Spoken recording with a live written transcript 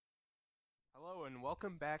and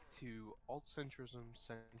welcome back to Altcentrism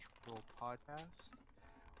Central podcast.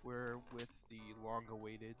 We're with the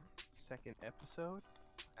long-awaited second episode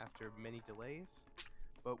after many delays,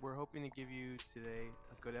 but we're hoping to give you today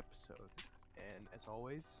a good episode. And as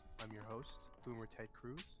always, I'm your host, Boomer Ted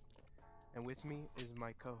Cruz, and with me is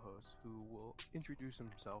my co-host, who will introduce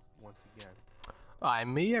himself once again.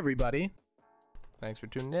 I'm me, everybody. Thanks for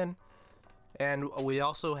tuning in. And we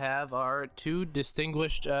also have our two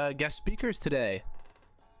distinguished guest speakers today.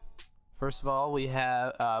 First of all, we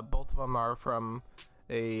have both of them are from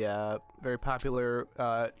a very popular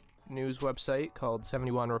news website called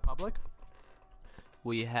 71 Republic.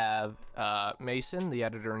 We have Mason, the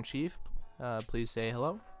editor-in-chief. Please say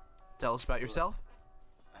hello. Tell us about yourself.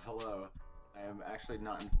 Hello. I am actually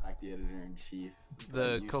not, in fact, the editor-in-chief.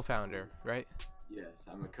 The co-founder, right? Yes,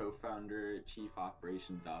 I'm a co-founder, chief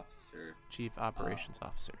operations officer. Chief operations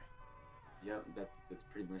officer. Yep, that's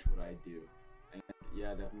pretty much what I do. And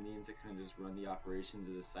yeah, that means I kind of just run the operations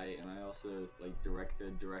of the site, and I also direct the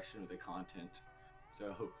direction of the content.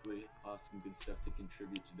 So hopefully I'll have some good stuff to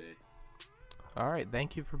contribute today. All right,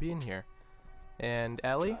 thank you for being here. And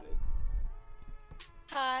Ellie? Got it.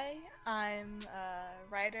 Hi, I'm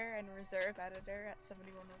a writer and reserve editor at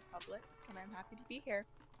 71 Republic, and I'm happy to be here.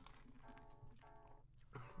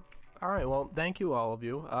 All right, well, thank you, all of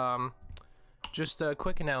you. Just a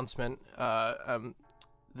quick announcement.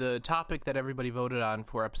 The topic that everybody voted on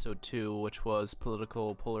for episode 2, which was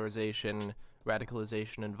political polarization,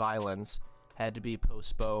 radicalization, and violence, had to be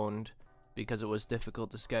postponed because it was difficult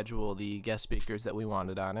to schedule the guest speakers that we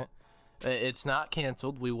wanted on it. It's not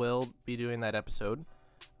canceled. We will be doing that episode.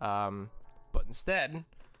 But instead,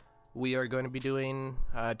 we are going to be doing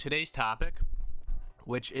today's topic,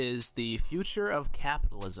 which is the future of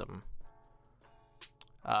capitalism.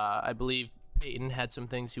 I believe Peyton had some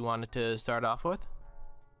things you wanted to start off with.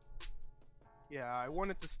 Yeah, I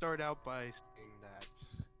wanted to start out by saying that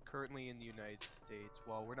currently in the United States,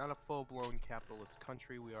 while we're not a full-blown capitalist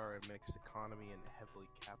country, we are a mixed economy and heavily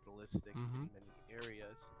capitalistic in many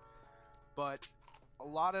areas. But a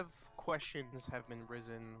lot of questions have been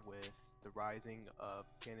risen with the rising of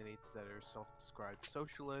candidates that are self-described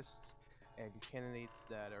socialists and candidates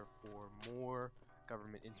that are for more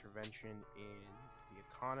government intervention in the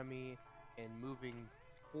economy and moving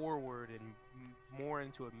forward and more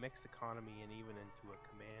into a mixed economy and even into a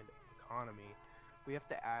command economy. We have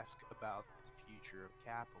to ask about the future of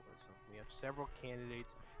capitalism. We have several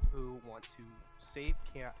candidates who want to save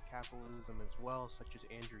capitalism as well, such as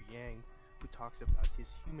Andrew Yang, who talks about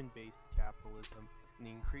his human-based capitalism and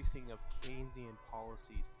the increasing of Keynesian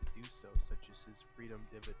policies to do so, such as his freedom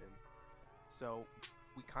dividend. So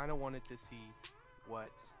we kind of wanted to see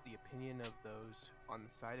what the opinion of those on the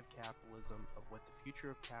side of capitalism, of what the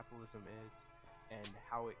future of capitalism is, and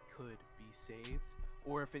how it could be saved,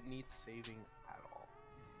 or if it needs saving at all.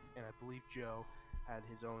 And I believe Joe had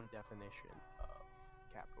his own definition of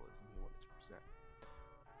capitalism he wanted to present.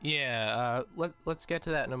 Yeah, let's get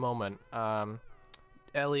to that in a moment.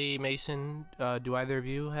 Ellie, Mason, do either of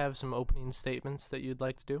you have some opening statements that you'd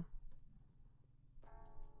like to do?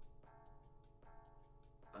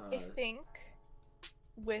 I think,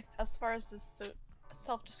 with as far as the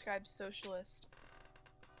self-described socialist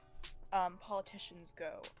politicians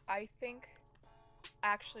go, I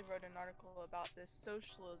actually wrote an article about this.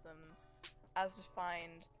 Socialism, as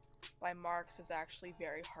defined by Marx, is actually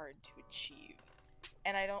very hard to achieve.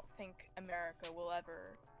 And I don't think America will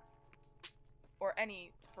ever, or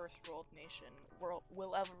any first world nation,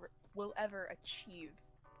 will ever achieve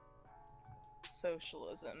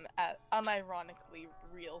socialism, unironically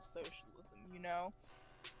real socialism, you know?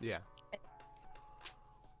 Yeah.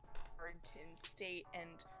 Hard to instate, and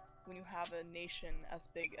when you have a nation as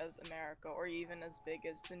big as America, or even as big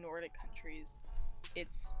as the Nordic countries,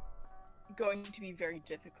 it's going to be very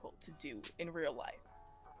difficult to do in real life.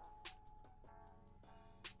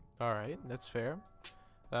 All right, that's fair.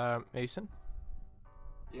 Mason?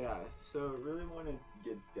 Yeah, so really when it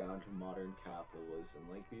gets down to modern capitalism,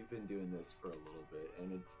 we've been doing this for a little bit,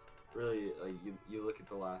 and it's really, you look at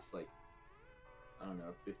the last,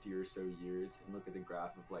 50 or so years, and look at the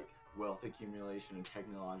graph of, wealth accumulation and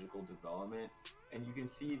technological development, and you can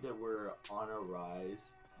see that we're on a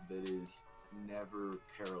rise that is never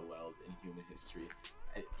paralleled in human history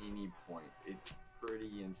at any point. It's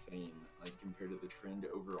pretty insane, compared to the trend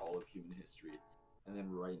over all of human history, and then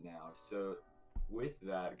right now. So with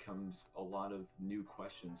that comes a lot of new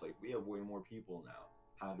questions, we have way more people now.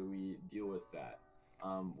 How do we deal with that?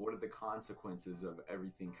 What are the consequences of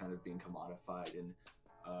everything kind of being commodified and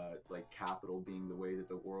like capital being the way that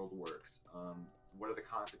the world works. What are the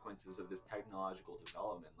consequences of this technological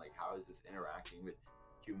development? Like, how is this interacting with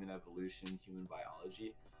human evolution, human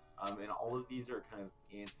biology? And all of these are kind of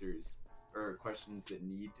answers or questions that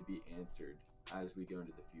need to be answered as we go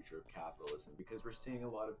into the future of capitalism, because we're seeing a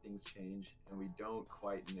lot of things change and we don't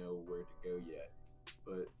quite know where to go yet.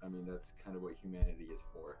 But I mean, that's kind of what humanity is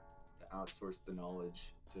for, to outsource the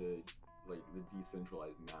knowledge to like the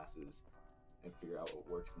decentralized masses and figure out what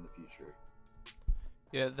works in the future.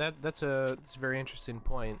 Yeah, that's a very interesting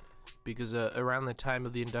point, because around the time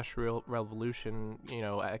of the Industrial Revolution,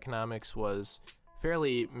 economics was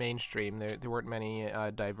fairly mainstream. There weren't many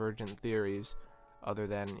divergent theories, other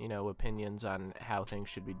than opinions on how things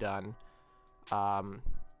should be done.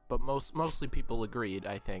 But mostly people agreed,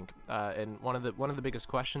 I think. And one of the biggest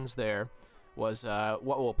questions there was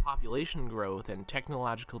what will population growth and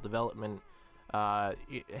technological development,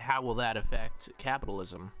 how will that affect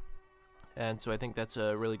capitalism? And so I think that's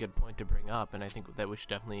a really good point to bring up, and I think that we should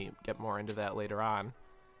definitely get more into that later on.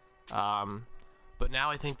 But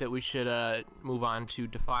now I think that we should move on to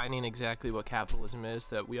defining exactly what capitalism is,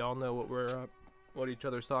 that we all know what each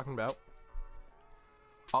other's talking about.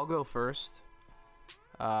 I'll go first,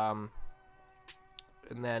 and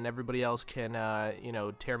then everybody else can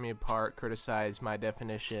tear me apart, criticize my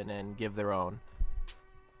definition, and give their own.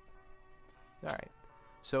 All right.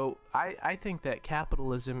 So I think that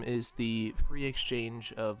capitalism is the free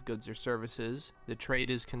exchange of goods or services. The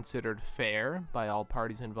trade is considered fair by all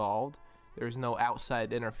parties involved. There is no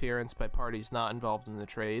outside interference by parties not involved in the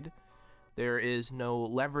trade. There is no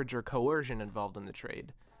leverage or coercion involved in the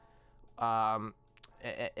trade. And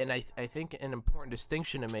I think an important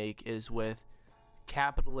distinction to make is with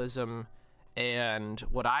capitalism and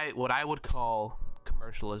what I would call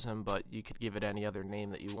commercialism, but you could give it any other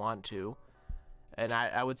name that you want to. And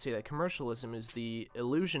I would say that commercialism is the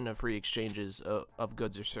illusion of free exchanges of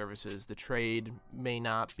goods or services. The trade may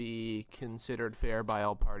not be considered fair by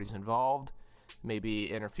all parties involved.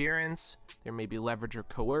 Maybe interference, there may be leverage or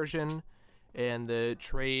coercion, and the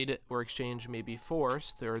trade or exchange may be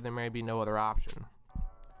forced, or there may be no other option.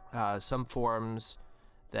 Some forms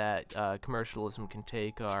that commercialism can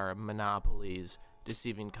take are monopolies,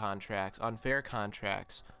 deceiving contracts, unfair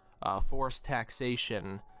contracts, forced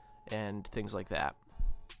taxation, and things like that.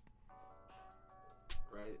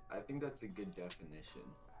 Right, I think that's a good definition.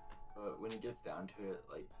 But when it gets down to it,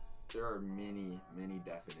 like, there are many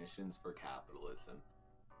definitions for capitalism.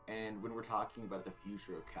 And when we're talking about the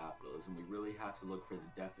future of capitalism, we really have to look for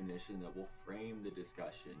the definition that will frame the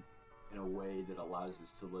discussion in a way that allows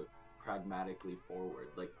us to look pragmatically forward.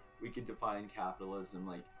 Like, we could define capitalism,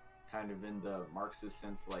 like, kind of in the Marxist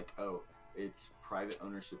sense, like, oh, it's private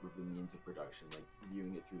ownership of the means of production, like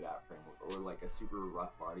viewing it through that framework, or like a super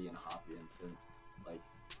Rothbardian Hoppian sense, like,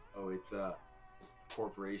 oh, it's just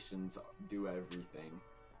corporations do everything,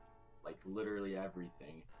 like literally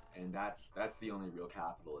everything, and that's the only real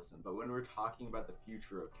capitalism. But when we're talking about the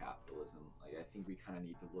future of capitalism, like, I think we kind of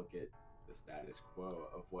need to look at the status quo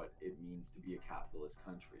of what it means to be a capitalist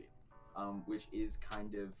country, which is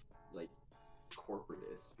kind of like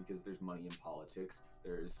corporatist, because there's money in politics,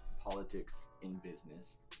 there's politics in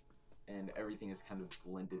business, and everything is kind of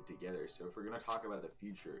blended together. So if we're going to talk about the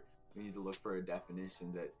future, we need to look for a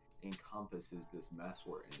definition that encompasses this mess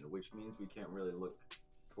we're in, which means we can't really look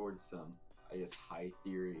towards some, I guess, high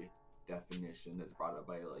theory definition that's brought up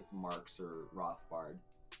by like Marx or Rothbard,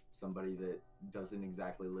 somebody that doesn't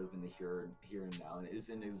exactly live in the here and now and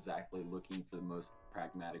isn't exactly looking for the most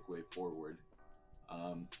pragmatic way forward.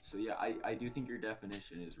 So yeah, I do think your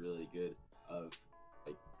definition is really good of,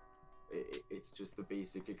 like, it's just the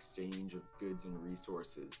basic exchange of goods and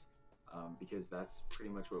resources, because that's pretty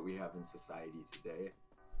much what we have in society today.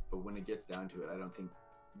 But when it gets down to it, I don't think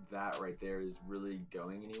that right there is really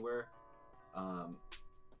going anywhere.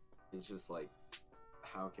 It's just like,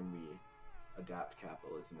 how can we adapt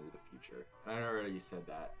capitalism into the future? And I already said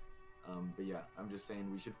that, but yeah, I'm just saying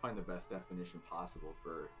we should find the best definition possible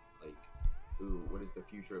for, like, ooh, what is the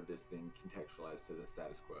future of this thing contextualized to the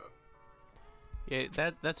status quo?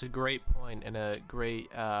 Yeah, that's a great point and a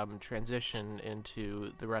great transition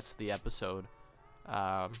into the rest of the episode,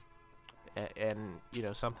 and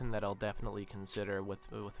something that I'll definitely consider with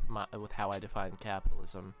how I define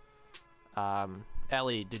capitalism.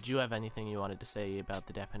 Ellie, did you have anything you wanted to say about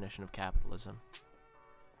the definition of capitalism?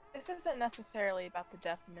 This isn't necessarily about the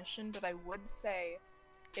definition, but I would say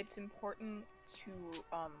it's important to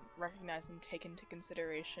recognize and take into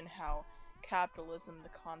consideration how capitalism, the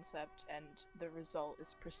concept, and the result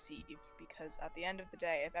is perceived, because at the end of the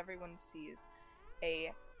day, if everyone sees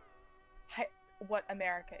what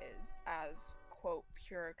America is as quote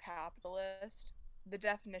pure capitalist, the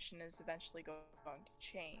definition is eventually going to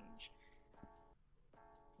change.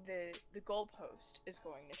 The goalpost is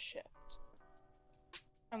going to shift.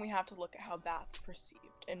 And we have to look at how that's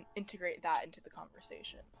perceived and integrate that into the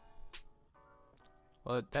conversation.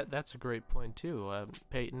 Well, that's a great point too.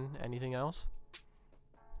 Peyton, anything else?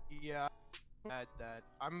 Yeah, add that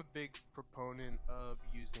I'm a big proponent of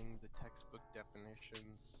using the textbook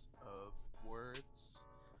definitions of words.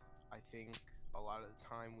 I think a lot of the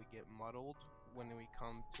time we get muddled when we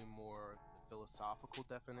come to more philosophical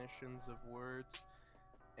definitions of words,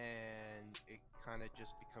 and it kind of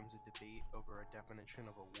just becomes a debate over a definition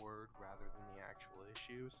of a word rather than the actual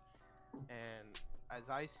issues. And as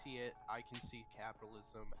I see it, I can see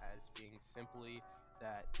capitalism as being simply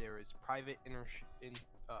that there is private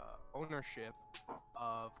ownership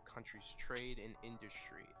of countries' trade and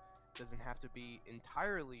industry. It doesn't have to be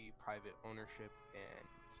entirely private ownership and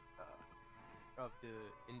of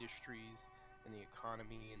the industries and the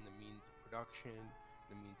economy and the means of production,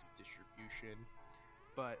 the means of distribution.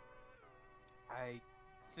 But I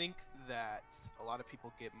think that a lot of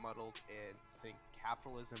people get muddled and think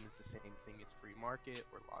capitalism is the same thing as free market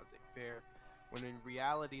or laissez-faire, when in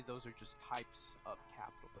reality those are just types of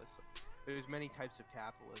capitalism. There's many types of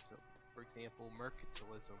capitalism. For example,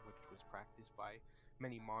 mercantilism, which was practiced by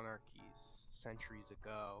many monarchies centuries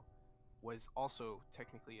ago, was also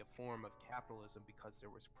technically a form of capitalism because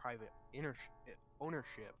there was private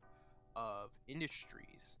ownership of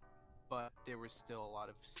industries, but there was still a lot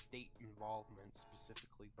of state involvement,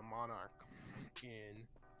 specifically the monarch, in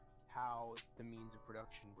how the means of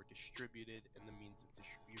production were distributed and the means of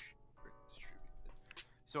distribution were distributed.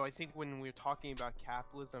 So I think when we're talking about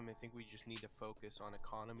capitalism, I think we just need to focus on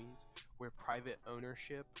economies where private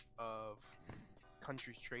ownership of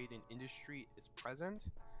countries' trade and industry is present,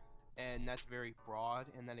 and that's very broad,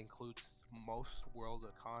 and that includes most world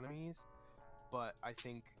economies. But I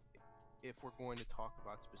think if we're going to talk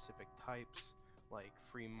about specific types, like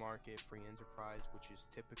free market, free enterprise, which is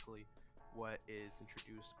typically what is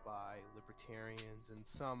introduced by libertarians and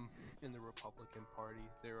some in the Republican Party,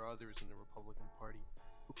 there are others in the Republican Party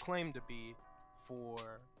who claim to be for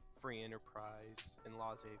free enterprise and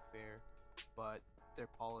laissez-faire, but their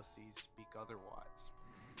policies speak otherwise.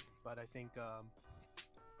 But I think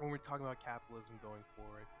when we're talking about capitalism going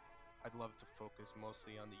forward, I'd love to focus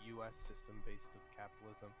mostly on the U.S. system based of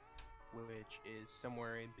capitalism, which is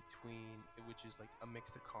somewhere in between, which is like a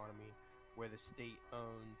mixed economy where the state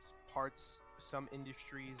owns some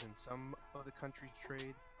industries and some of the country's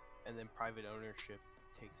trade, and then private ownership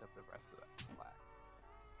takes up the rest of that slack.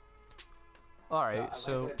 All right, I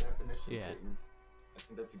so like that definition, yeah. Peyton. I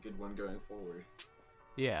think that's a good one going forward.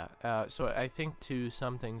 Yeah, so I think to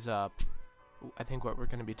sum things up, I think what we're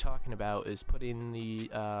going to be talking about is putting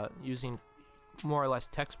using more or less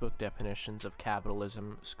textbook definitions of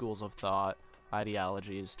capitalism, schools of thought,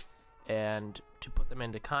 ideologies, and to put them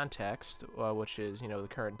into context, which is, the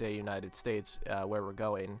current day United States, where we're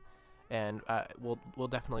going. And we'll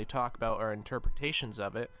definitely talk about our interpretations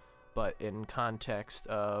of it, but in context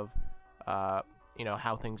of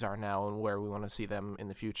how things are now and where we want to see them in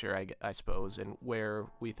the future, I suppose, and where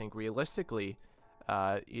we think realistically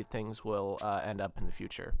things will end up in the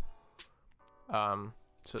future.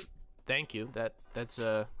 So thank you. That's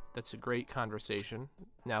a great conversation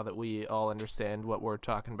now that we all understand what we're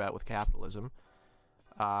talking about with capitalism.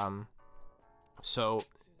 So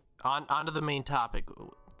on to the main topic,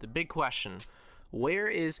 the big question: where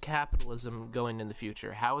is capitalism going in the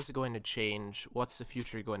future? How is it going to change? What's the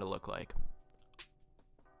future going to look like?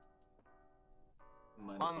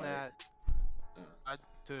 On that,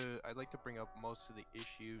 I'd like to bring up most of the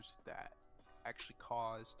issues that actually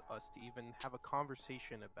caused us to even have a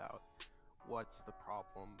conversation about what's the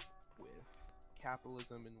problem with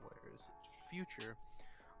capitalism and where is its future.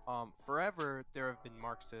 Forever, there have been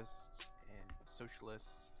Marxists and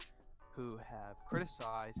socialists who have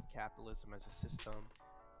criticized capitalism as a system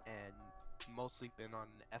and mostly been on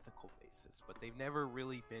an ethical basis, but they've never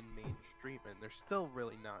really been mainstream, and they're still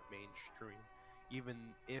really not mainstream, even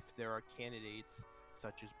if there are candidates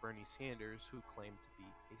such as Bernie Sanders who claim to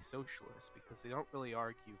be a socialist, because they don't really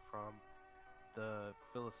argue from the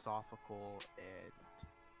philosophical and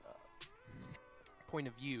point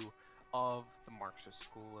of view of the Marxist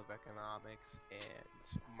school of economics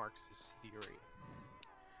and Marxist theory.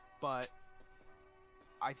 But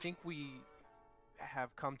I think we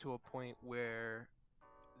have come to a point where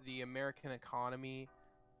the American economy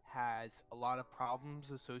has a lot of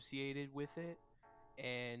problems associated with it,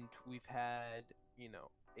 and we've had,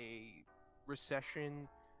 a recession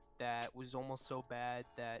that was almost so bad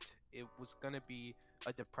that it was going to be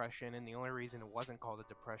a depression, and the only reason it wasn't called a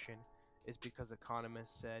depression is because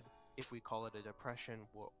economists said if we call it a depression,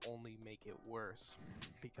 we'll only make it worse.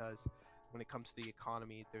 Because when it comes to the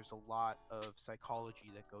economy, there's a lot of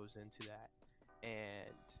psychology that goes into that,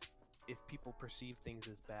 and if people perceive things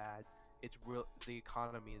as bad, it's real. The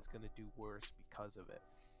economy is going to do worse because of it.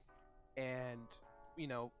 And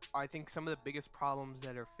I think some of the biggest problems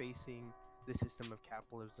that are facing the system of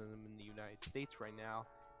capitalism in the United States right now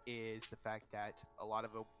is the fact that for a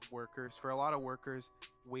lot of workers,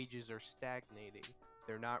 wages are stagnating.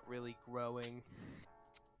 They're not really growing.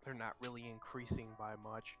 They're not really increasing by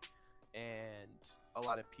much. And a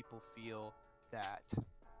lot of people feel that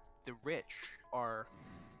the rich are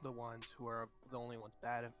the ones who are the only ones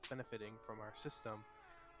benefiting from our system,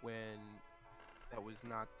 when that was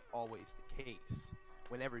not always the case,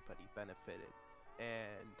 when everybody benefited.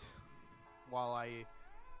 And while I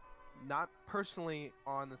not personally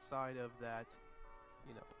on the side of that,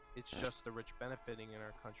 it's just the rich benefiting in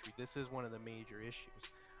our country, this is one of the major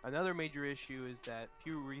issues. Another major issue is that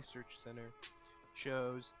Pew Research Center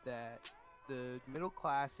shows that the middle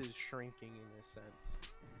class is shrinking in this sense.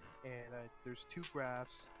 And there's two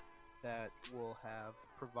graphs that we'll have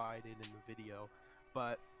provided in the video,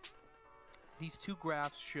 but these two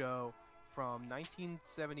graphs show from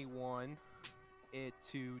 1971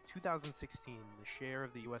 to 2016 the share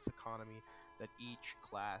of the U.S. economy that each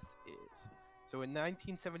class is. So in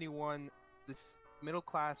 1971, this middle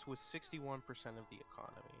class was 61% of the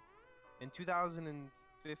economy. In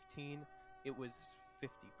 2015, it was 50%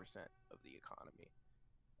 of the economy.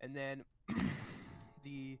 And then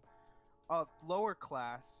the lower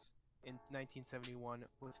class in 1971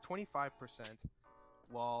 was 25%,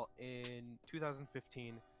 while in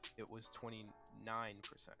 2015 it was 29%.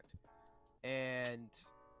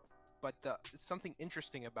 But something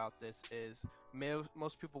interesting about this is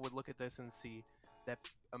most people would look at this and see that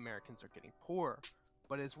Americans are getting poorer.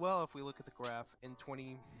 But as well, if we look at the graph, in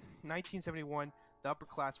 1971, the upper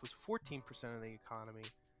class was 14% of the economy,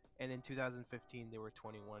 and in 2015 they were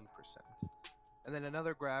 21%. And then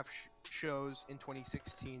another graph shows in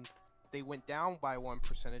 2016 they went down by 1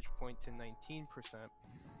 percentage point to 19%.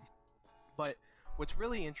 But what's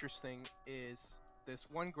really interesting is this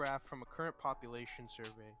one graph from a current population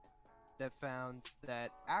survey that found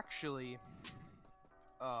that actually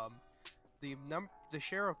the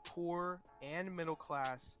share of poor and middle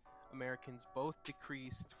class Americans both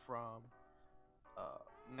decreased from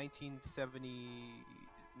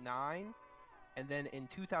 1979, and then in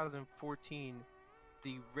 2014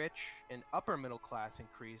 the rich and upper middle class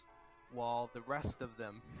increased, while the rest of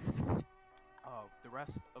the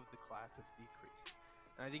classes decreased.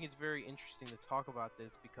 And I think it's very interesting to talk about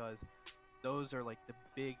this because those are like the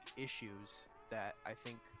big issues that I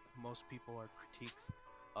think most people are critiques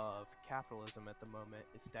of capitalism at the moment,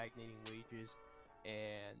 is stagnating wages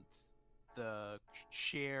and the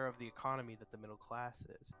share of the economy that the middle class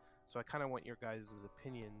is. So I kind of want your guys'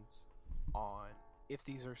 opinions on if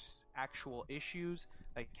these are actual issues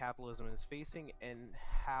that capitalism is facing and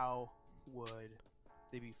how would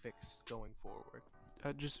they be fixed going forward.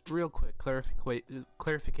 Just real quick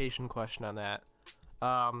clarification question on that.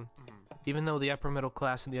 Even though the upper middle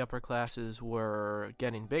class and the upper classes were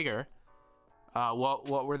getting bigger, what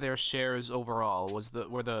were their shares overall?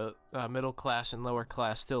 Were the middle class and lower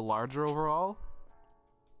class still larger overall?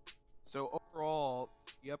 So overall,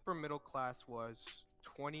 the upper middle class was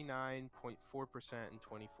 29.4% in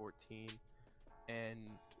 2014, and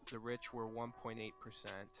the rich were 1.8%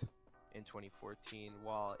 in 2014,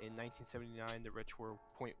 while in 1979 the rich were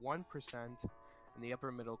 0.1% and the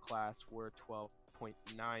upper middle class were 12.9%.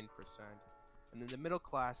 And then the middle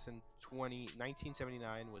class in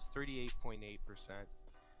 1979 was 38.8%,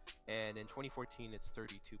 and in 2014 it's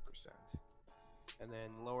 32%. And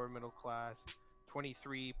then lower middle class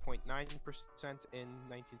 23.9% in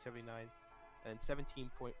 1979 and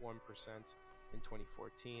 17.1% in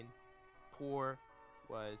 2014. Poor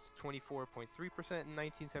was 24.3% in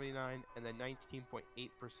 1979 and then 19.8% in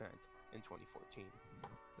 2014.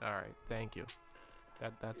 All right, thank you.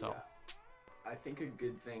 That's all. I think a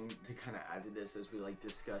good thing to kind of add to this as we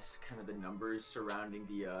discuss kind of the numbers surrounding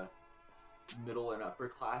the middle and upper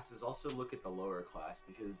class is also look at the lower class,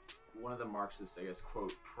 because one of the Marxist, I guess,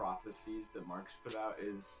 quote, prophecies that Marx put out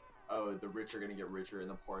is, oh, the rich are going to get richer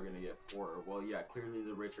and the poor are going to get poorer. Well, yeah, clearly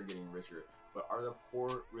the rich are getting richer, but are the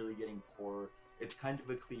poor really getting poorer? It's kind of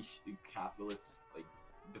a cliche, capitalist,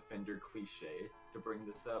 defender cliche to bring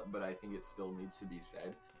this up, but I think it still needs to be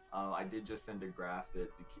said. I did just send a graph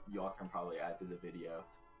that y'all can probably add to the video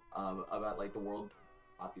about the world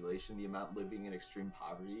population, the amount living in extreme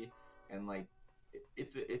poverty, and like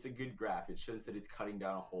it's a good graph. It shows that it's cutting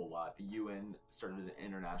down a whole lot. The UN started an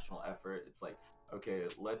international effort. It's like, okay,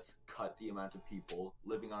 let's cut the amount of people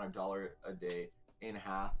living on $1 a day in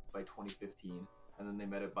half by 2015, and then they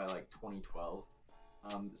met it by like 2012.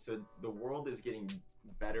 So the world is getting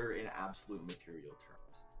better in absolute material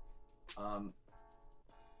terms,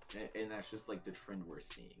 and that's just like the trend we're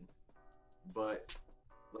seeing. But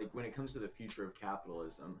like when it comes to the future of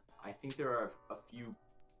capitalism, I think there are a few.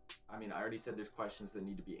 I mean, I already said there's questions that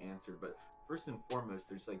need to be answered, but first and foremost,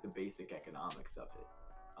 there's like the basic economics of it.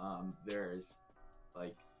 There's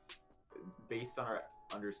like, based on our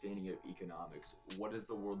understanding of economics, what does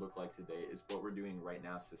the world look like today? Is what we're doing right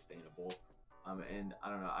now sustainable? And I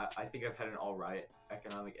don't know, I think I've had an all right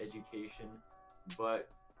economic education, but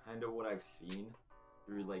kind of what I've seen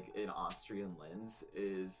through like an Austrian lens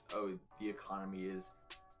is, oh, the economy is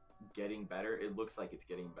getting better. It looks like it's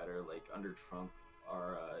getting better. Like under Trump,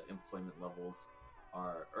 our employment levels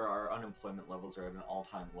or our unemployment levels are at an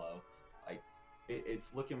all-time low. Like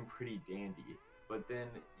it's looking pretty dandy. But then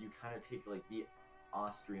you kind of take like the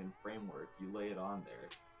Austrian framework, you lay it on there,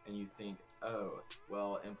 and you think, oh,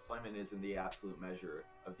 well, employment isn't the absolute measure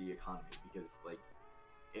of the economy, because like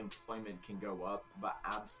employment can go up, but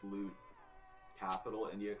absolute capital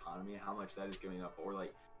in the economy, how much that is going up, or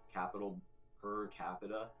like capital per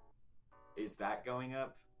capita, is that going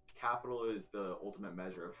up? Capital is the ultimate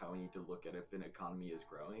measure of how we need to look at if an economy is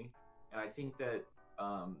growing. And I think that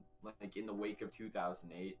like in the wake of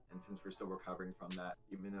 2008, and since we're still recovering from that,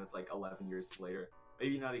 even though it's like 11 years later,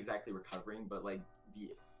 maybe not exactly recovering, but like the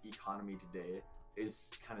economy today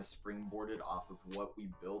is kind of springboarded off of what we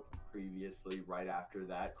built previously right after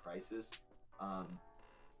that crisis.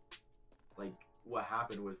 Like what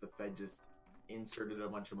happened was the Fed just inserted a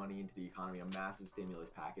bunch of money into the economy, a massive stimulus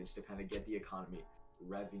package to kind of get the economy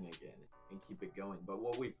revving again and keep it going. But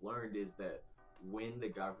what we've learned is that when the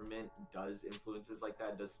government does influences like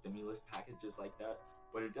that, does stimulus packages like that,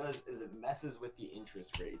 what it does is it messes with the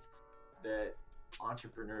interest rates that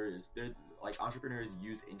entrepreneurs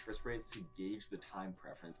use interest rates to gauge the time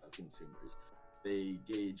preference of consumers. They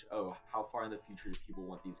gauge, oh, how far in the future do people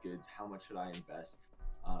want these goods? How much should I invest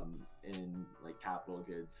in like capital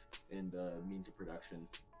goods, in the means of production,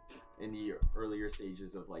 in the earlier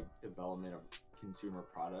stages of like development of consumer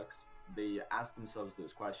products? They ask themselves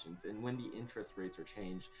those questions, and when the interest rates are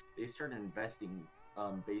changed, they start investing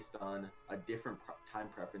based on a different time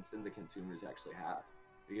preference than the consumers actually have.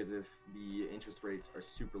 Because if the interest rates are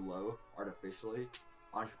super low artificially,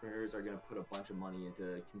 entrepreneurs are going to put a bunch of money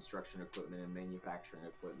into construction equipment and manufacturing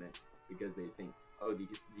equipment because they think, oh,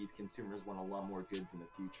 these consumers want a lot more goods in the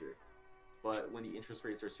future. But when the interest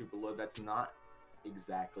rates are super low, that's not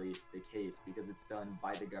exactly the case, because it's done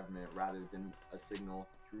by the government rather than a signal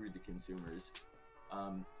through the consumers.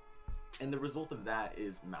 And the result of that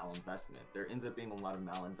is malinvestment. There ends up being a lot of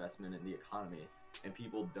malinvestment in the economy, and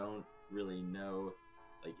people don't really know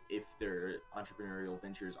like if their entrepreneurial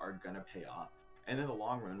ventures are gonna pay off. And in the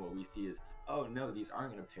long run, what we see is, oh no, these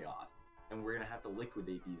aren't gonna pay off, and we're gonna have to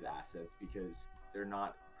liquidate these assets because they're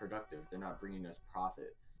not productive, they're not bringing us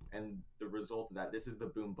profit. And the result of that, this is the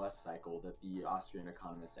boom-bust cycle that the Austrian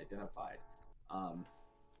economists identified.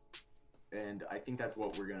 And I think that's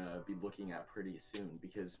what we're going to be looking at pretty soon,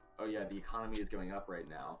 because, oh yeah, the economy is going up right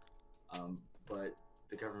now, but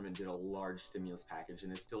the government did a large stimulus package,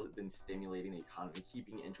 and it's still been stimulating the economy,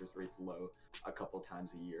 keeping interest rates low a couple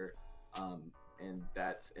times a year. And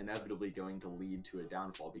that's inevitably going to lead to a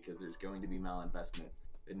downfall, because there's going to be malinvestment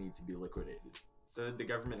that needs to be liquidated. So the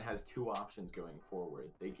government has two options going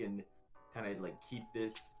forward. They can kind of like keep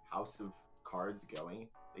this house of cards going.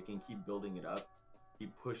 They can keep building it up,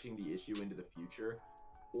 keep pushing the issue into the future,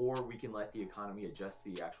 or we can let the economy adjust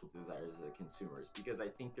to the actual desires of the consumers. Because I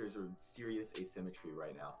think there's a serious asymmetry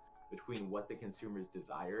right now between what the consumers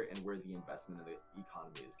desire and where the investment of the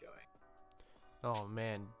economy is going. Oh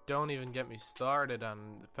man, don't even get me started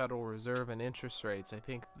on the Federal Reserve and interest rates. I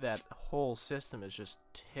think that whole system is just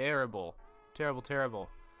terrible. Terrible.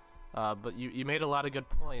 But you made a lot of good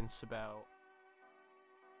points about...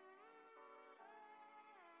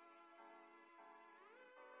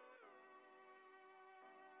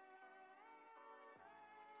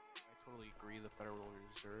 I totally agree. The Federal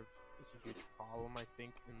Reserve is a huge problem, I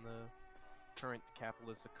think, in the current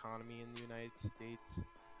capitalist economy in the United States.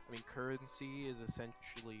 I mean, currency is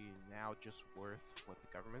essentially now just worth what the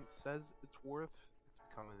government says it's worth. It's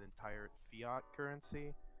become an entire fiat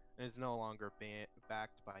currency, and is no longer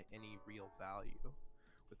backed by any real value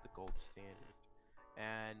with the gold standard.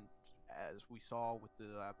 And as we saw with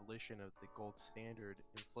the abolition of the gold standard,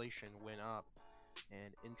 inflation went up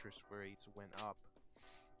and interest rates went up.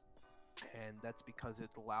 And that's because it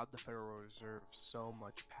allowed the Federal Reserve so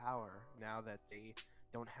much power now that they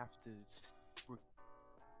don't have to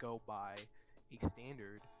go by a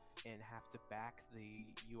standard and have to back the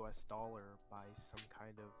US dollar by some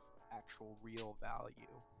kind of actual real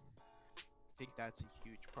value. I think that's a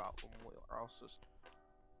huge problem. We're also,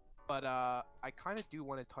 but I kind of do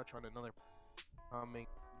want to touch on another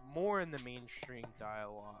more in the mainstream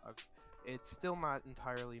dialogue. It's still not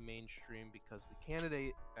entirely mainstream because the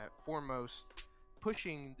candidate at foremost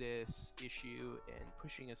pushing this issue and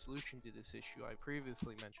pushing a solution to this issue, I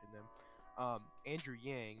previously mentioned him, Andrew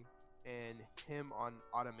Yang, and him on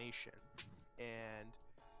automation and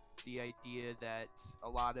the idea that a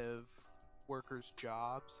lot of workers'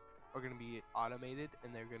 jobs are going to be automated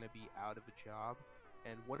and they're going to be out of a job,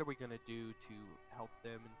 and what are we going to do to help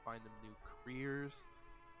them and find them new careers.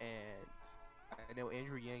 And I know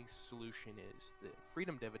Andrew Yang's solution is the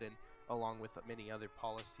freedom dividend, along with many other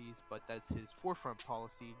policies, but that's his forefront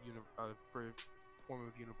policy for form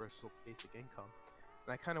of universal basic income.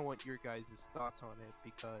 And I kind of want your guys' thoughts on it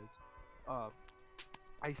because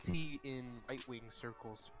I see in right-wing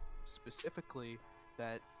circles specifically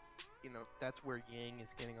that, you know, that's where Yang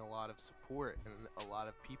is getting a lot of support, and a lot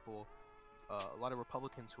of people, a lot of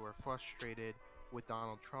Republicans who are frustrated with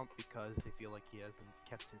Donald Trump because they feel like he hasn't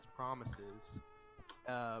kept his promises,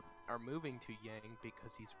 are moving to Yang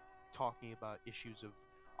because he's talking about issues of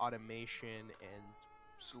automation and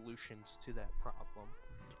solutions to that problem,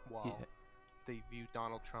 while they view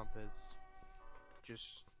Donald Trump as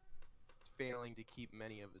just failing to keep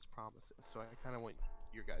many of his promises. So I kind of want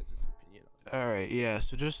your guys' opinion on that. Alright, yeah,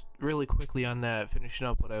 so just really quickly on that, finishing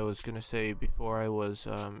up what I was going to say before I was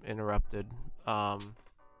interrupted.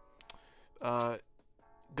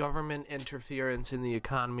 Government interference in the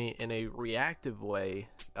economy in a reactive way,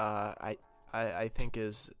 I think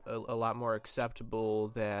is a lot more acceptable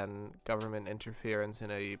than government interference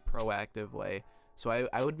in a proactive way. So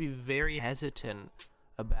I would be very hesitant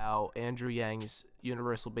about Andrew Yang's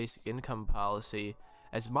universal basic income policy,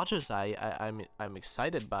 as much as I'm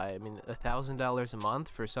excited by it. I mean, $1,000 a month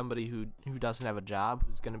for somebody who doesn't have a job,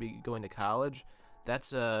 who's going to be going to college,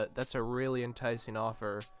 that's a really enticing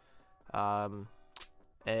offer. But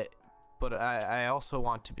I also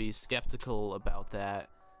want to be skeptical about that,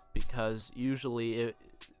 because usually,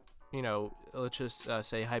 let's just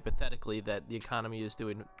say hypothetically that the economy is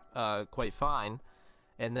doing quite fine,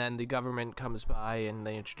 and then the government comes by and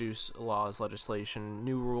they introduce laws, legislation,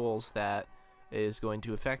 new rules that is going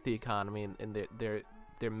to affect the economy, and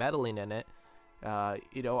they're meddling in it.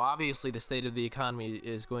 Obviously the state of the economy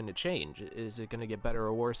is going to change. Is it going to get better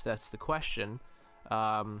or worse? That's the question.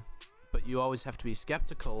 But you always have to be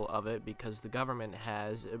skeptical of it because the government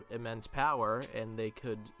has immense power and they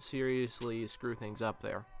could seriously screw things up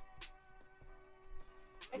there.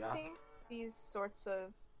 I think these sorts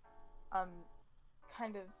of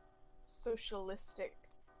kind of socialistic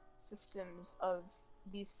systems of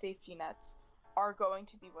these safety nets are going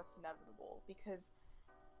to be what's inevitable, because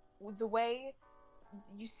the way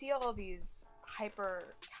you see all these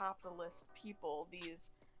hyper-capitalist people, these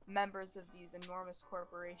members of these enormous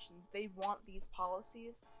corporations, they want these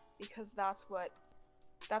policies because that's what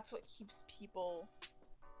keeps people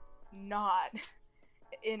not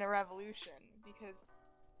in a revolution. Because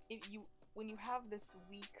when you have this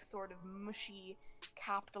weak sort of mushy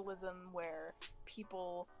capitalism where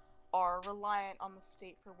people are reliant on the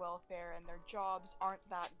state for welfare and their jobs aren't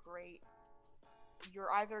that great,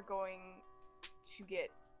 you're either going to get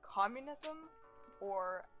communism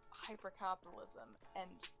or hypercapitalism, and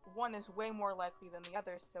one is way more likely than the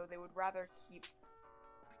other, so they would rather keep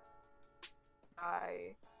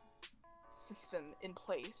a system in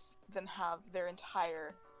place than have their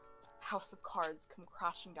entire house of cards come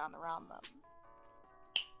crashing down around them.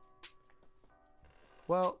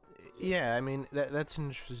 Well, yeah, I mean, that's an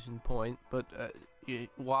interesting point, but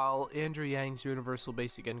while Andrew Yang's universal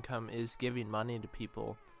basic income is giving money to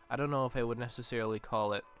people, I don't know if I would necessarily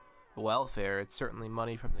call it welfare. It's certainly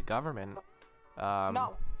money from the government.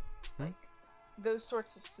 No. Like, those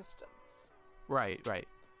sorts of systems. Right.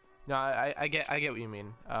 No, I get what you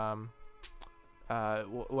mean.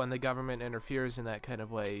 When the government interferes in that kind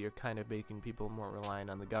of way, you're kind of making people more reliant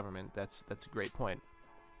on the government. That's a great point.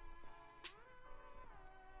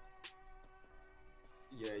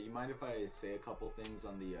 Yeah, you mind if I say a couple things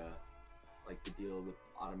on the the deal with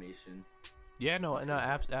automation? Yeah, no,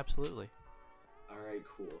 absolutely. All right,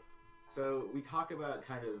 cool. So we talk about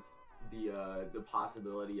kind of the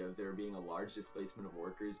possibility of there being a large displacement of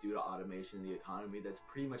workers due to automation in the economy. That's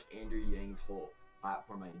pretty much Andrew Yang's whole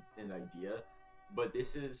platform and idea. But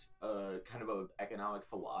this is kind of an economic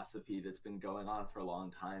philosophy that's been going on for a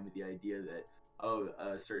long time. The idea that, oh,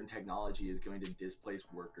 a certain technology is going to displace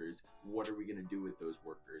workers. What are we going to do with those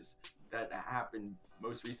workers? That happened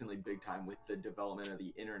most recently big time with the development of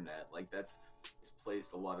the internet. Like, that's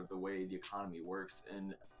displaced a lot of the way the economy works,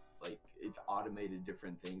 and like it's automated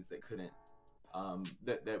different things that couldn't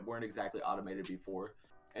that weren't exactly automated before.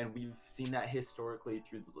 And we've seen that historically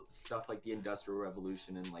through stuff like the Industrial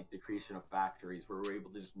Revolution and like the creation of factories where we're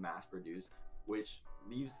able to just mass produce, which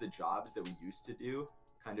leaves the jobs that we used to do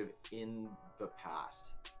kind of in the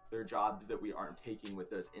past. They're jobs that we aren't taking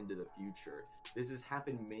with us into the future. This has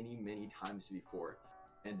happened many, many times before.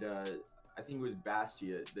 And I think it was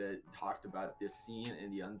Bastia that talked about the seen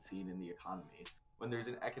and the unseen in the economy. When there's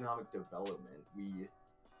an economic development,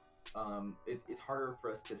 it's harder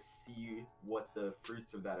for us to see what the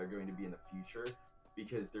fruits of that are going to be in the future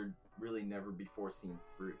because they're really never before seen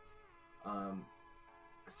fruits.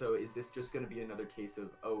 So is this just going to be another case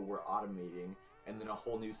of, oh, we're automating, and then a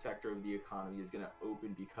whole new sector of the economy is going to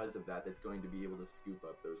open because of that, that's going to be able to scoop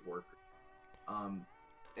up those workers?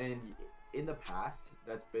 And in the past,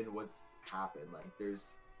 that's been what's happened. Like,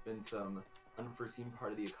 there's been some unforeseen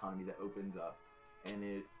part of the economy that opens up, and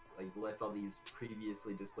it like lets all these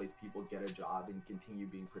previously displaced people get a job and continue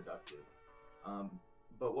being productive.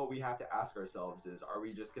 But what we have to ask ourselves is, are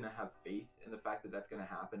we just going to have faith in the fact that that's going to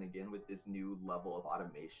happen again with this new level of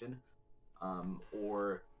automation?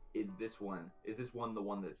 Or is this one the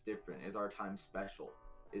one that's different? Is our time special?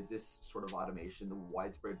 Is this sort of automation, the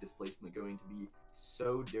widespread displacement, going to be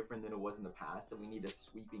so different than it was in the past that we need a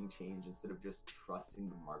sweeping change instead of just trusting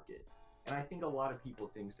the market? And I think a lot of people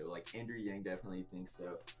think so. Like, Andrew Yang definitely thinks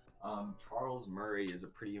so. Charles Murray is a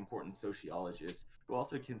pretty important sociologist who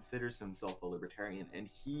also considers himself a libertarian, and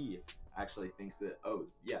he actually thinks that, oh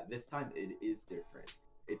yeah, this time it is different.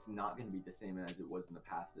 It's not going to be the same as it was in the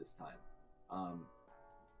past this time.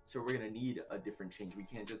 So we're going to need a different change. We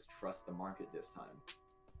can't just trust the market this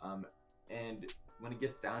time. And when it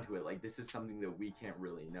gets down to it, like, this is something that we can't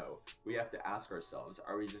really know. We have to ask ourselves,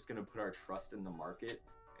 are we just going to put our trust in the market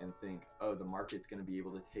and think, oh, the market's going to be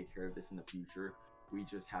able to take care of this in the future? We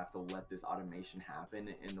just have to let this automation happen,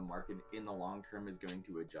 and the market in the long term is going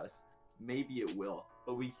to adjust. Maybe it will,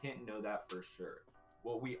 but we can't know that for sure.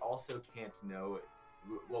 What we also can't know,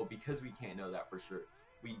 well, because we can't know that for sure,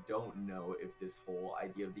 we don't know if this whole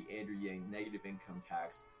idea of the Andrew Yang negative income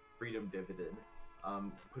tax, freedom dividend,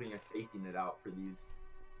 putting a safety net out for these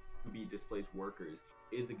to be displaced workers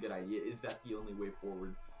is a good idea. Is that the only way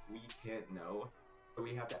forward? We can't know. So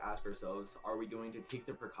we have to ask ourselves, are we going to take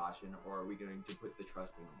the precaution, or are we going to put the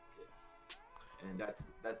trust in the market? And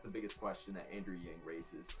that's the biggest question that Andrew Yang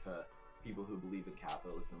raises to people who believe in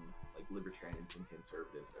capitalism, like libertarians and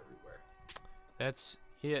conservatives everywhere.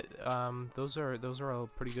 Those are all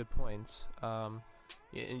pretty good points.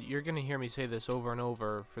 You're gonna hear me say this over and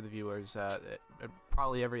over for the viewers,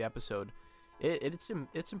 probably every episode. It's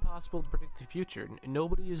impossible to predict the future.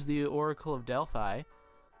 Nobody is the Oracle of Delphi.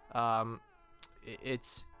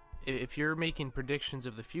 If you're making predictions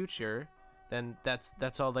of the future, then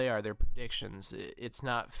that's all they are. They're predictions. It's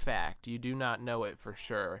not fact. You do not know it for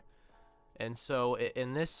sure. And so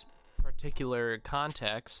in this particular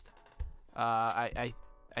context, I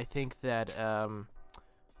think that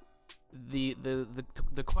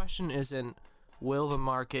the question isn't, will the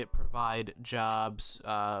market provide jobs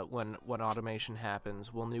when automation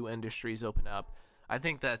happens? Will new industries open up? I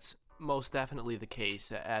think that's most definitely the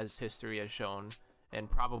case, as history has shown, and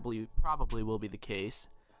probably will be the case.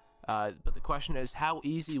 But the question is, how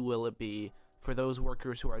easy will it be for those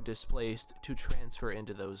workers who are displaced to transfer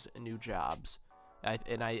into those new jobs? I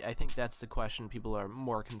think that's the question people are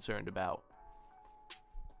more concerned about.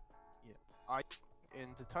 Yeah,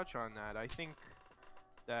 and to touch on that, I think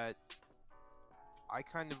that I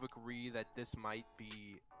kind of agree that this might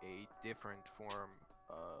be a different form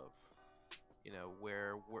of,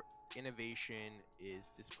 where innovation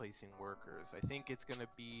is displacing workers. I think it's going to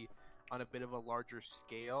be on a bit of a larger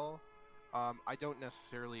scale. I don't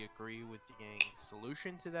necessarily agree with Yang's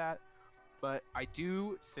solution to that, but I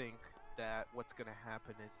do think that what's going to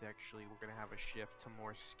happen is actually we're going to have a shift to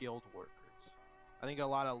more skilled workers. I think a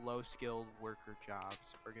lot of low-skilled worker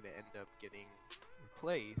jobs are going to end up getting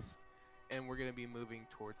replaced, and we're going to be moving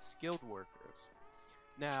towards skilled workers.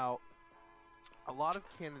 Now, a lot of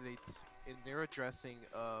candidates in their addressing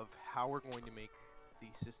of how we're going to make the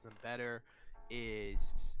system better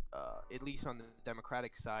is, at least on the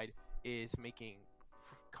Democratic side, is making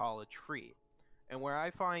college free. And where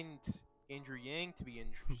I find Andrew Yang to be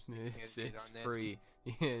interesting, it's free.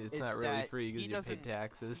 It's not really free because you pay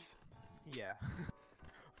taxes. Yeah.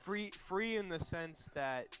 free in the sense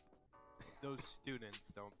that those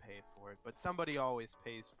students don't pay for it, but somebody always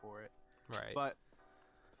pays for it. Right. But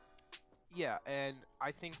yeah, and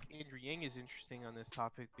I think Andrew Yang is interesting on this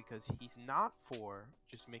topic because he's not for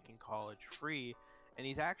just making college free, and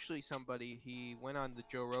he's actually somebody. He went on the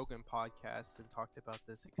Joe Rogan podcast and talked about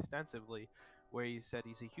this extensively, where he said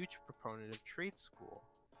he's a huge proponent of trade school.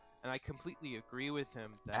 And I completely agree with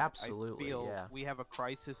him that Absolutely, I feel yeah. we have a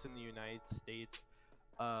crisis in the United States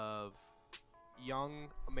of young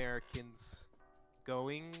Americans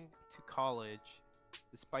going to college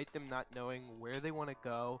despite them not knowing where they want to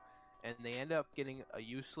go, and they end up getting a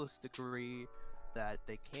useless degree that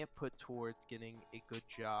they can't put towards getting a good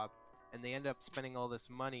job, and they end up spending all this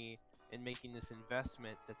money and making this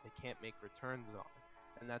investment that they can't make returns on.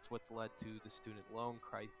 And that's what's led to the student loan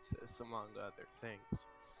crisis, among other things.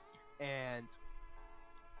 And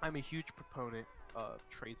I'm a huge proponent of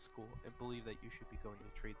trade school and believe that you should be going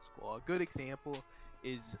to trade school. A good example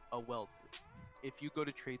is a welder. If you go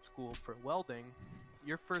to trade school for welding,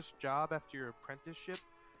 your first job after your apprenticeship,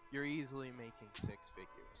 you're easily making six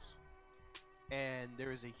figures. And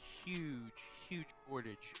there is a huge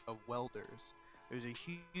shortage of welders. There's a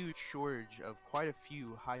huge shortage of quite a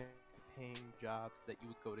few high-paying jobs that you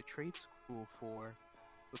would go to trade school for,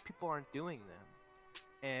 but people aren't doing them.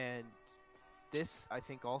 And this, I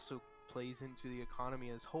think, also plays into the economy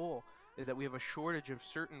as whole, is that we have a shortage of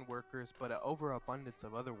certain workers, but an overabundance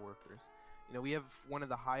of other workers. You know, we have one of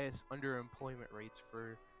the highest underemployment rates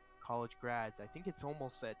for college grads. I think it's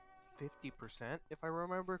almost at 50%, if I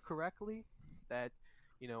remember correctly, that,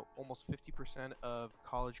 you know, almost 50% of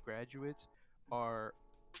college graduates are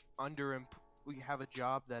we have a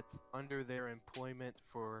job that's under their employment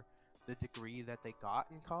for the degree that they got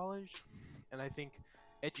in college. And I think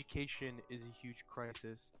education is a huge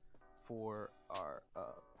crisis for our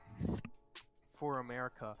for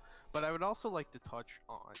America. But I would also like to touch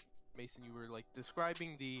on, Mason, you were like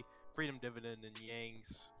describing the freedom dividend and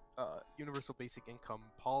Yang's universal basic income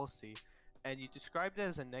policy, and you described it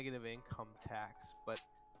as a negative income tax, but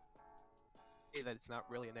say that it's not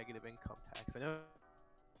really a negative income tax. I know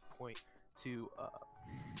point to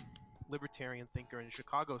libertarian thinker and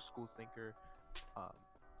Chicago school thinker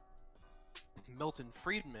Milton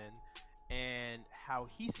Friedman, and how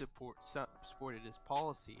he supported his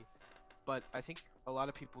policy. But I think a lot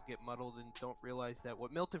of people get muddled and don't realize that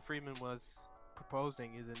what Milton Friedman was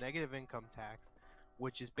proposing is a negative income tax,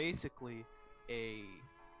 which is basically a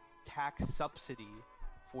tax subsidy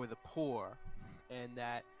for the poor, and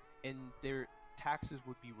that their taxes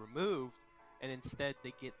would be removed, and instead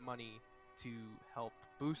they get money to help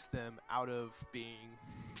boost them out of being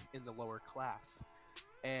in the lower class.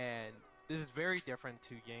 And this is very different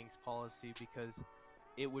to Yang's policy because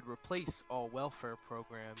it would replace all welfare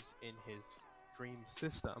programs in his dream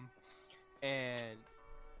system. And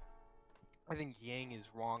I think Yang is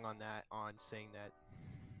wrong on that, on saying that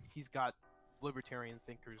he's got libertarian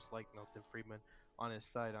thinkers like Milton Friedman on his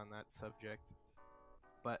side on that subject.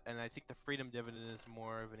 And I think the freedom dividend is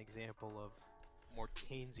more of an example of more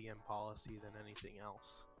Keynesian policy than anything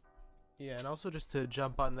else. Yeah, and also just to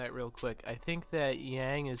jump on that real quick, I think that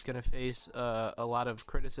Yang is going to face a lot of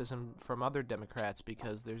criticism from other Democrats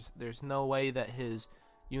because there's no way that his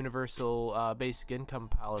universal basic income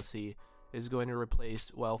policy is going to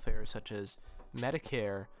replace welfare such as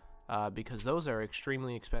Medicare, because those are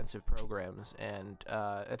extremely expensive programs, and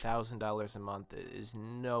 $1,000 a month is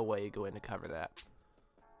no way going to cover that.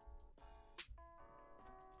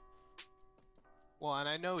 Well, and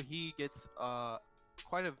I know he gets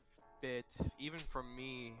quite a bit, even from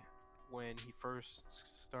me, when he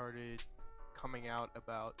first started coming out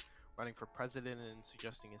about running for president and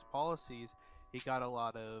suggesting his policies. He got a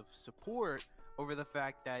lot of support over the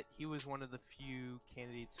fact that he was one of the few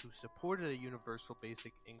candidates who supported a universal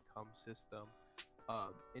basic income system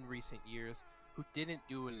in recent years, who didn't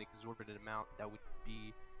do an exorbitant amount that would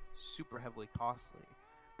be super heavily costly.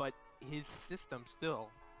 But his system still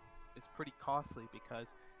is pretty costly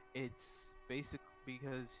because it's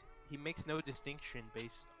because he makes no distinction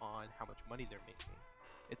based on how much money they're making.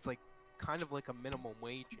 It's like kind of like a minimum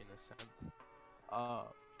wage in a sense.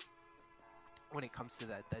 When it comes to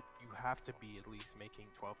that you have to be at least making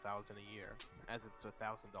 $12,000 a year, as it's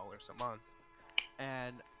 $1,000 a month.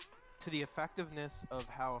 And to the effectiveness of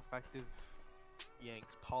how effective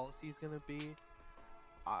Yang's policy is going to be,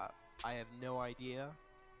 I have no idea,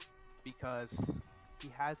 because he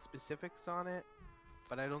has specifics on it,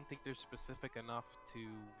 but I don't think they're specific enough to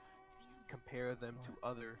compare them to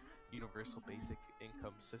other universal basic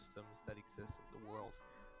income systems that exist in the world,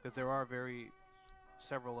 because there are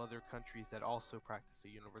several other countries that also practice a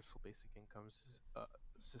universal basic income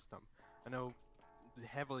system. I know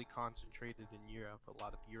heavily concentrated in Europe. A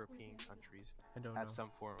lot of European countries I don't know. have some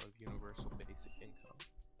form of universal basic income.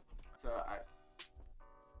 So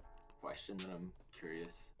question that I'm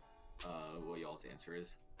curious what y'all's answer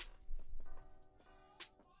is.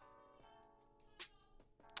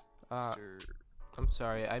 Mr. I'm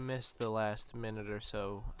sorry, I missed the last minute or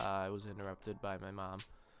so. I was interrupted by my mom.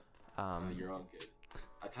 You're all good.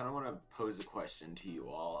 I kind of want to pose a question to you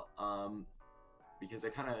all, because I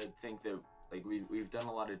kind of think that like we've done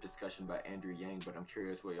a lot of discussion about Andrew Yang, but I'm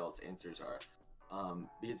curious what y'all's answers are.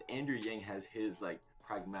 Because Andrew Yang has his like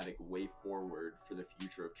pragmatic way forward for the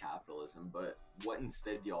future of capitalism, but what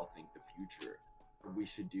instead do y'all think the future we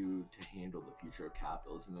should do to handle the future of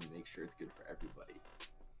capitalism and make sure it's good for everybody?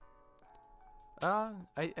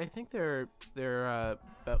 I think there are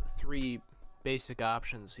about three basic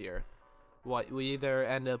options here. We either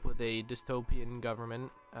end up with a dystopian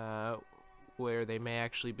government, where they may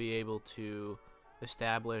actually be able to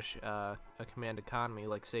establish a command economy,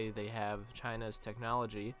 like say they have China's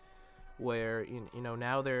technology, where you know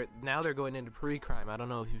now they're going into pre-crime. I don't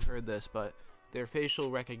know if you've heard this, but their facial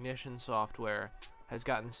recognition software has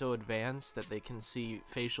gotten so advanced that they can see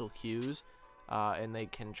facial cues. And they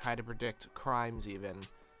can try to predict crimes even,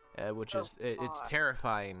 which is it's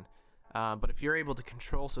terrifying. But if you're able to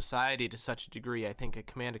control society to such a degree, I think a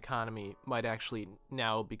command economy might actually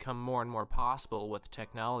now become more and more possible with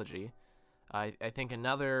technology. I think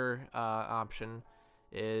another option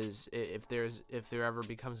is if there ever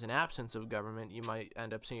becomes an absence of government, you might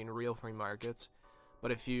end up seeing real free markets.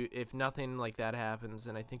 But if nothing like that happens,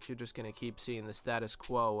 then I think you're just going to keep seeing the status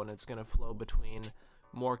quo, and it's going to flow between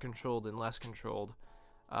more controlled and less controlled.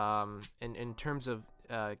 And in terms of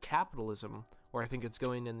capitalism, where I think it's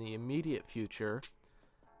going in the immediate future,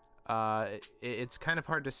 it's kind of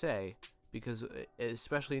hard to say, because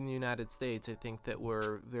especially in the United States, I think that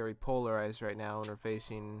we're very polarized right now and are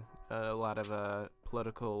facing a lot of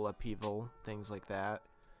political upheaval, things like that.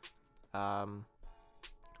 I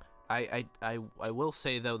will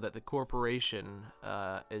say though that the corporation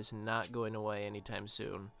is not going away anytime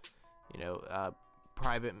soon. You know,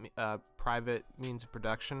 private means of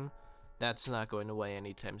production, that's not going away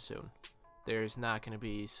anytime soon. There's not going to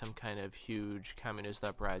be some kind of huge communist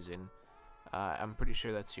uprising. I'm pretty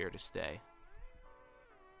sure that's here to stay.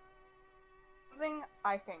 Something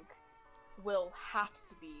I think will have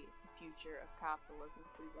to be the future of capitalism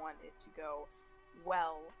if we want it to go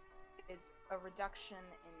well is a reduction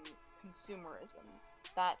in consumerism.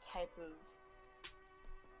 That type of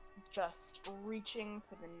just reaching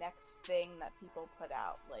for the next thing that people put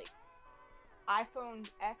out. Like, iPhone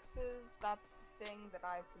X's, that's the thing that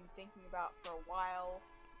I've been thinking about for a while.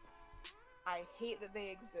 I hate that they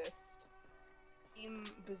exist. Seem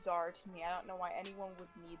bizarre to me. I don't know why anyone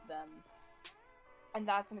would need them. And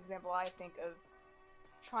that's an example, I think, of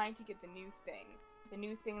trying to get the new thing. The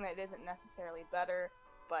new thing that isn't necessarily better,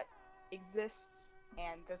 but exists,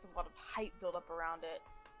 and there's a lot of hype built up around it,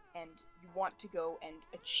 and you want to go and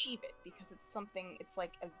achieve it because it's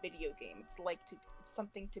like a video game. It's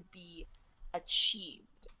something to be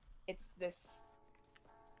achieved. It's this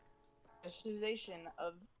specialization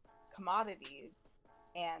of commodities,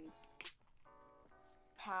 and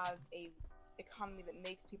have a economy that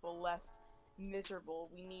makes people less miserable.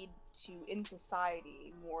 We need to, in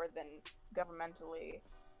society more than governmentally,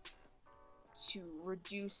 to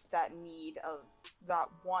reduce that need of that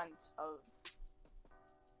want of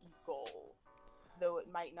goal, though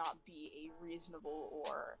it might not be a reasonable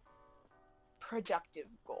or productive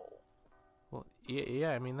goal. Well,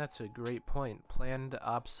 yeah, I mean, that's a great point. Planned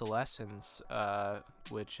obsolescence,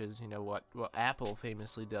 which is, what Apple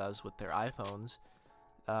famously does with their iPhones.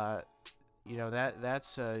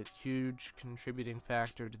 That's a huge contributing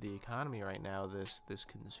factor to the economy right now, this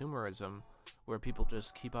consumerism, where people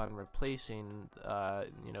just keep on replacing,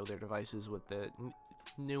 their devices with the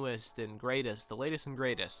newest and greatest, the latest and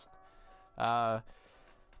greatest.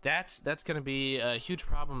 That's going to be a huge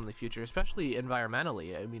problem in the future, especially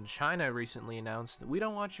environmentally. I mean, China recently announced that we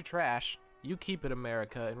don't want your trash. You keep it,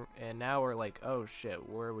 America. And now we're like, oh shit,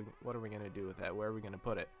 what are we going to do with that? Where are we going to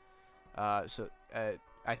put it? So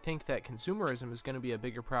I think that consumerism is going to be a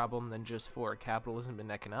bigger problem than just for capitalism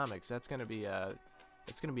and economics. It's going to be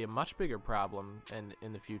a much bigger problem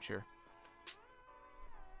in the future.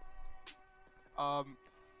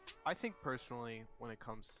 I think personally, when it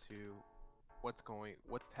comes to what's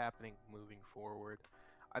happening moving forward,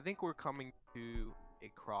 I think we're coming to a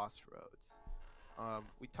crossroads.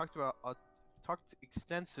 We talked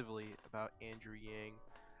extensively about Andrew Yang,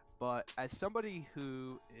 but as somebody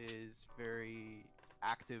who is very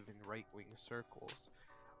active in right-wing circles,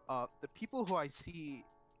 the people who I see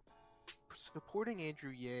supporting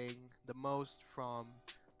Andrew Yang the most from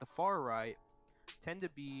the far right tend to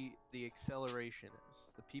be the accelerationists,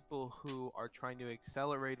 the people who are trying to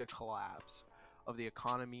accelerate a collapse of the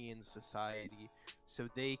economy and society so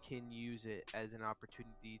they can use it as an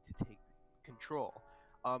opportunity to take control.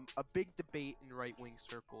 A big debate in right-wing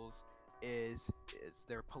circles is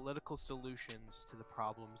there political solutions to the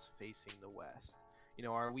problems facing the West? You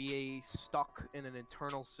know, are we stuck in an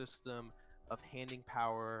internal system of handing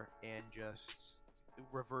power and just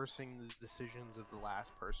reversing the decisions of the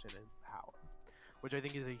last person in power, which I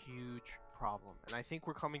think is a huge problem. And I think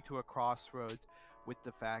we're coming to a crossroads with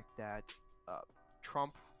the fact that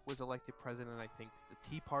Trump was elected president. I think the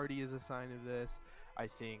Tea Party is a sign of this. I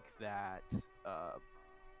think that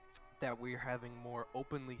that we're having more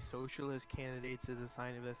openly socialist candidates is a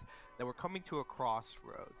sign of this. That we're coming to a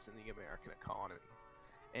crossroads in the American economy,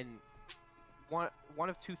 and one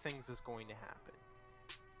of two things is going to happen,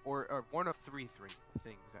 or one of three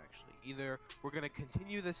things actually. Either we're going to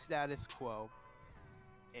continue the status quo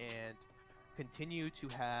and continue to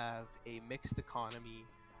have a mixed economy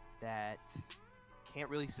that can't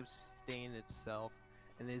really sustain itself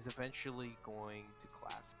and is eventually going to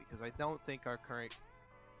collapse, because I don't think our current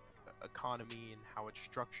economy and how it's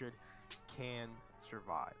structured can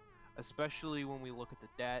survive, especially when we look at the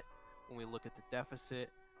debt, when we look at the deficit,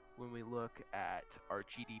 when we look at our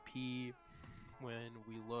GDP, when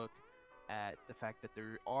we look at the fact that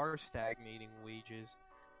there are stagnating wages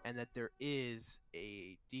and that there is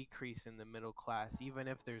a decrease in the middle class, even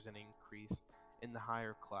if there's an increase in the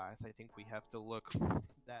higher class. I think we have to look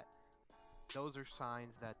that those are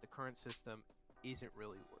signs that the current system isn't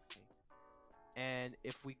really working. And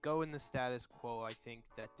if we go in the status quo, I think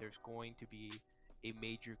that there's going to be a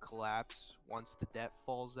major collapse once the debt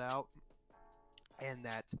falls out, and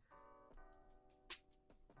that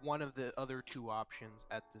one of the other two options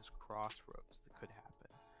at this crossroads that could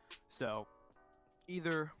happen. So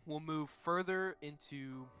either we'll move further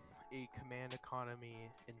into a command economy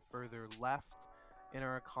and further left in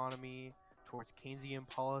our economy towards Keynesian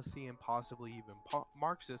policy and possibly even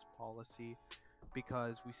Marxist policy,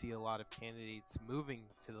 because we see a lot of candidates moving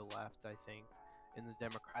to the left, I think, in the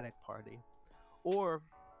Democratic Party. Or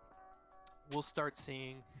we'll start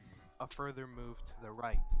seeing a further move to the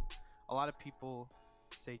right. A lot of people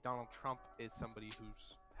say Donald Trump is somebody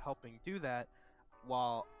who's helping do that,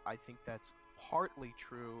 while I think that's partly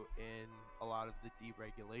true in a lot of the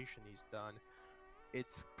deregulation he's done.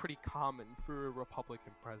 It's pretty common for a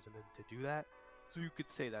Republican president to do that, so you could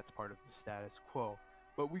say that's part of the status quo.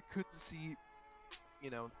 But we could see, we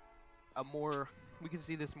can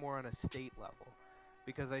see this more on a state level,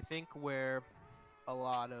 because I think where a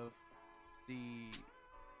lot of the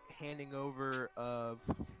handing over of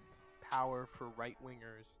power for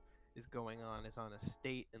right-wingers is going on is on a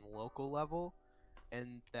state and local level,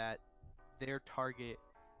 and that their target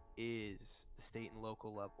is the state and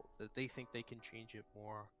local level, that they think they can change it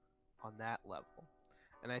more on that level.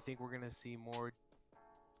 And I think we're going to see more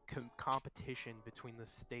competition between the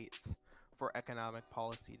states for economic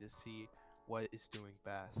policy to see what is doing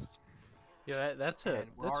best. Yeah,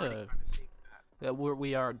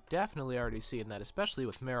 we are definitely already seeing that, especially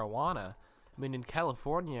with marijuana. I mean, in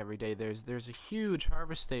California every day there's a huge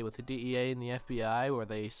harvest day with the DEA and the FBI where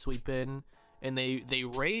they sweep in and they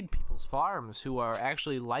raid people's farms who are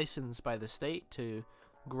actually licensed by the state to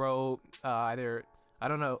grow either, I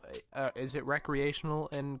don't know, is it recreational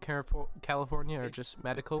in California or just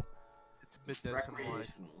medical? It's medicinal.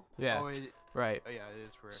 Recreational. Yeah. Right. Oh, yeah, it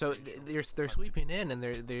is for So they're sweeping in and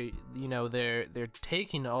they're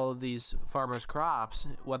taking all of these farmers' crops,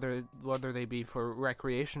 whether they be for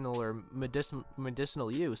recreational or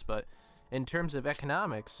medicinal use. But in terms of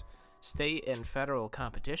economics, state and federal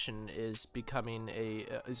competition is becoming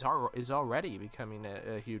is already becoming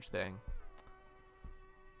a huge thing.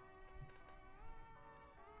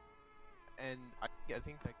 And I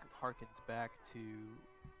think that harkens back to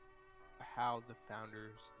how the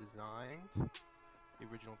founders designed the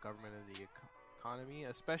original government of the economy,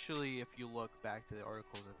 especially if you look back to the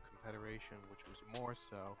Articles of Confederation, which was more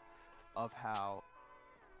so of how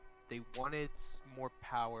they wanted more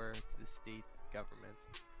power to the state governments,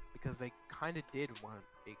 because they kind of did want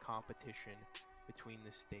a competition between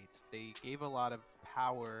the states. They gave a lot of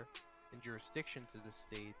power and jurisdiction to the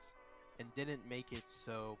states and didn't make it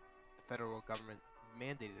so the federal government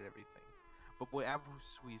mandated everything. But what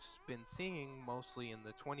we've been seeing mostly in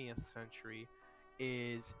the 20th century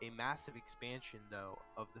is a massive expansion, though,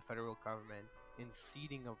 of the federal government in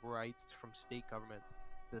ceding of rights from state governments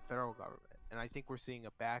to the federal government. And I think we're seeing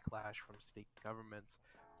a backlash from state governments.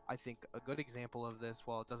 I think a good example of this,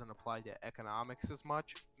 while it doesn't apply to economics as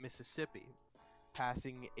much, Mississippi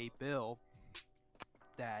passing a bill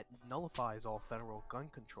that nullifies all federal gun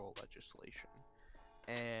control legislation.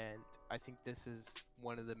 And I think this is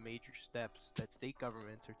one of the major steps that state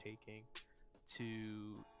governments are taking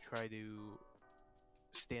to try to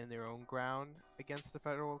stand their own ground against the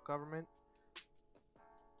federal government.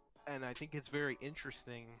 And I think it's very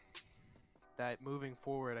interesting that moving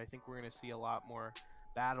forward, I think we're going to see a lot more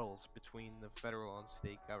battles between the federal and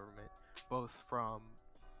state government, both from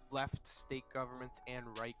left state governments and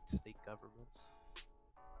right state governments.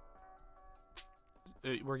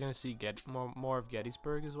 We're gonna see more of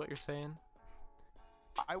Gettysburg, is what you're saying?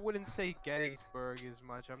 I wouldn't say Gettysburg as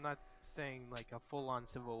much. I'm not saying like a full-on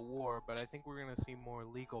civil war, but I think we're gonna see more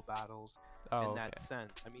legal battles in that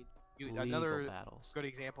sense. I mean, another good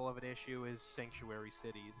example of an issue is sanctuary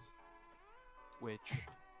cities, which,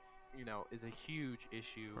 you know, is a huge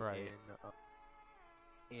issue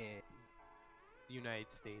in the United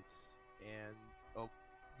States, and a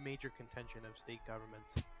major contention of state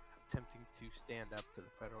governments attempting to stand up to the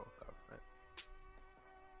federal government.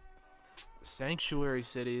 Sanctuary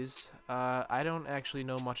cities. I don't actually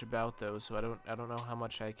know much about those, so I don't know how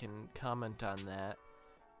much I can comment on that.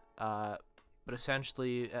 But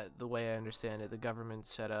essentially, the way I understand it, the government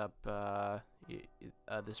set up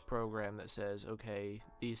this program that says, okay,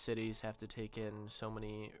 these cities have to take in so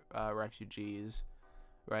many refugees,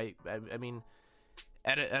 right? I mean,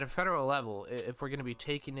 at a federal level, if we're going to be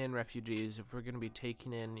taking in refugees, if we're going to be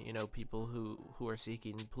taking in, you know, people who are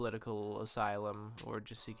seeking political asylum or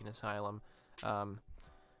just seeking asylum,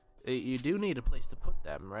 you do need a place to put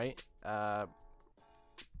them, right?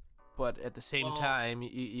 But at the same time,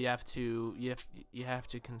 you have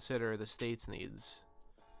to consider the state's needs,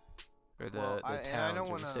 or the towns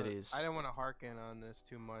or the cities. I don't want to harken on this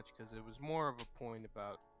too much because it was more of a point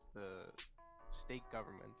about the state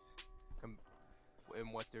governments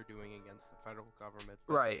and what they're doing against the federal government.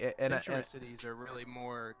 But right, and sanctuary cities are really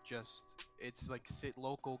more just, it's like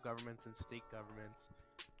local governments and state governments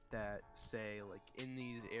that say, like, in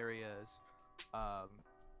these areas,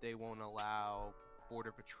 they won't allow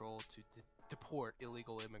Border Patrol to deport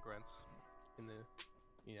illegal immigrants in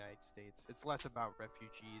the United States. It's less about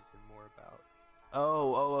refugees and more about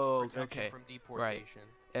protection from deportation.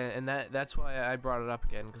 Right. And that's why I brought it up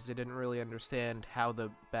again, because I didn't really understand how the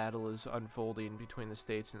battle is unfolding between the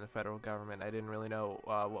states and the federal government. I didn't really know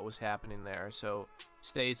what was happening there. So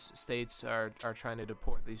states are trying to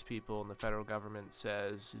deport these people, and the federal government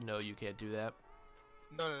says, no, you can't do that.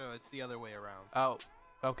 No, it's the other way around. Oh,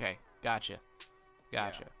 okay, gotcha. Yeah.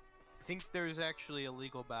 I think there's actually a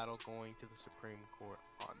legal battle going to the Supreme Court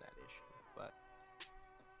on that issue,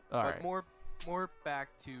 but more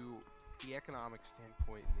back to the economic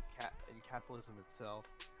standpoint in capitalism itself.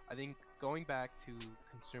 I think going back to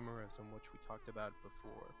consumerism, which we talked about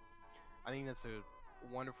before, I think that's a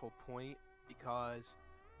wonderful point, because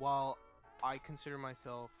while I consider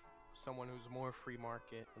myself someone who's more free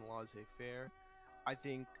market and laissez-faire, I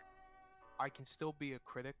think I can still be a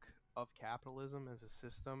critic of capitalism as a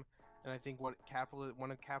system, and I think one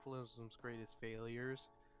of capitalism's greatest failures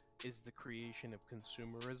is the creation of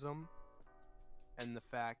consumerism, and the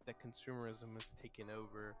fact that consumerism has taken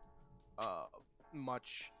over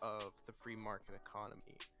much of the free market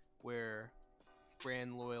economy, where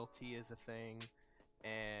brand loyalty is a thing,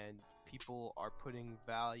 and people are putting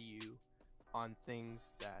value on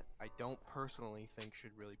things that I don't personally think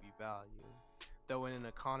should really be valued. Though in an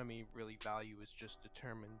economy, really value is just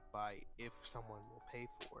determined by if someone will pay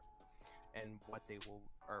for it and what they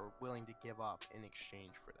are willing to give up in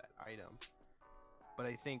exchange for that item. But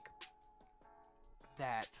I think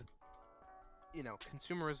that, you know,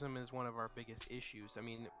 consumerism is one of our biggest issues. I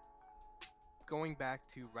mean, going back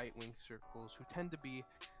to right-wing circles, who tend to be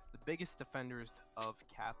the biggest defenders of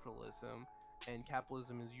capitalism, and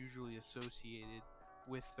capitalism is usually associated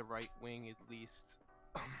with the right wing, at least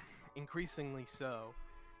increasingly so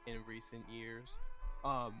in recent years.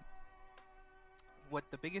 What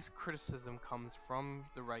the biggest criticism comes from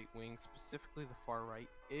the right wing, specifically the far right,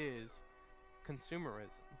 is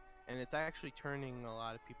consumerism, and it's actually turning a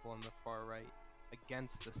lot of people on the far right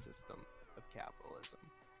against the system of capitalism.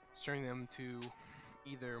 It's turning them to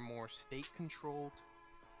either more state-controlled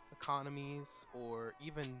economies or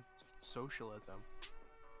even socialism,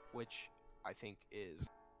 which I think is,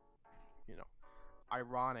 you know,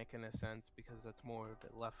 ironic in a sense, because that's more of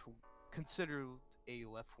a considered a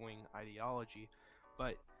left-wing ideology.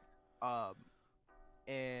 But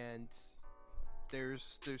and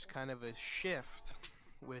there's kind of a shift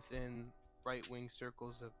within right-wing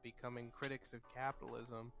circles of becoming critics of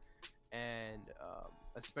capitalism and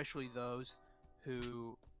especially those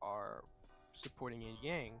who are supporting Andrew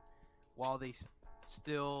Yang, while they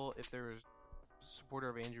still, if they're a supporter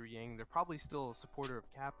of Andrew Yang, they're probably still a supporter of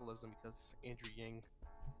capitalism, because Andrew Yang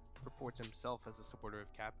reports himself as a supporter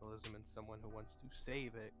of capitalism and someone who wants to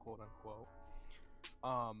save it, quote unquote.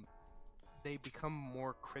 They become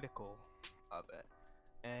more critical of it,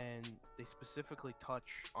 and they specifically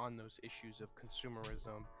touch on those issues of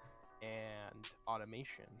consumerism and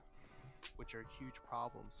automation, which are huge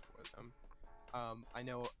problems for them. I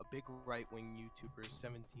know a big right-wing YouTuber,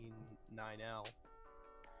 179L,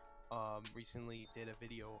 recently did a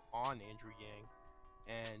video on Andrew Yang,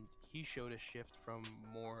 and he showed a shift from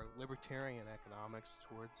more libertarian economics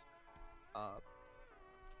towards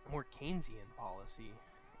more Keynesian policy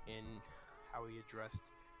in how he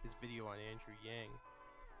addressed his video on Andrew Yang,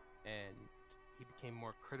 and he became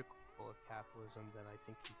more critical of capitalism than I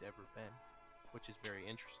think he's ever been, which is very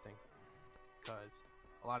interesting, because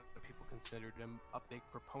a lot of people considered him a big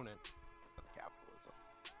proponent of capitalism.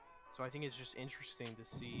 So I think it's just interesting to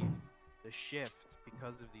see the shift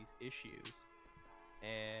because of these issues,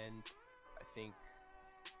 and I think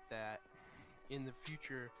that in the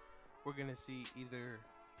future we're going to see either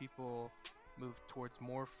people move towards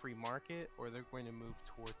more free market, or they're going to move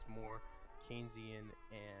towards more Keynesian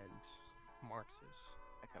and Marxist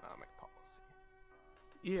economic policy.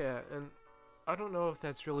 Yeah, and I don't know if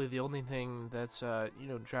that's really the only thing that's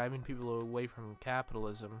driving people away from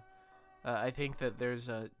capitalism. I think that there's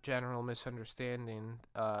a general misunderstanding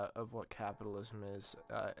of what capitalism is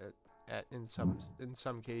in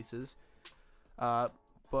some cases.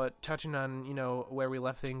 But touching on where we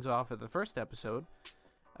left things off at the first episode,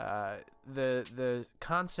 the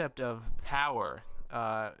concept of power.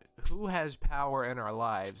 Who has power in our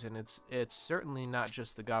lives? And it's certainly not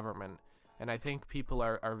just the government. And I think people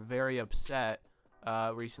are very upset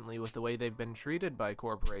recently with the way they've been treated by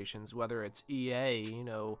corporations, whether it's EA,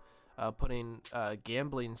 putting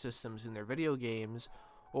gambling systems in their video games,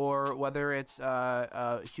 or whether it's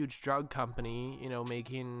a huge drug company,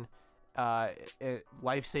 making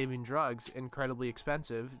life-saving drugs incredibly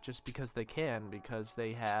expensive just because they can, because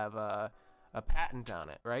they have a patent on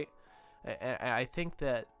it, right? And I think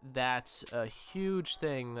that that's a huge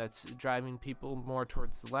thing that's driving people more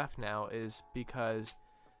towards the left now, is because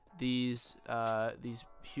these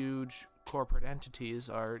huge corporate entities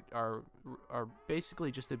are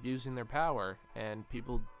basically just abusing their power, and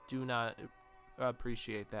people do not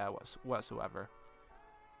appreciate that whatsoever.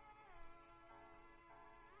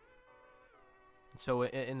 So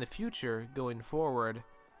in the future, going forward,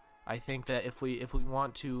 I think that if we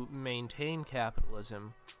want to maintain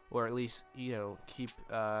capitalism, or at least keep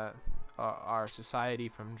our society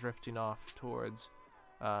from drifting off towards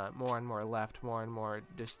more and more left, more and more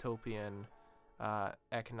dystopian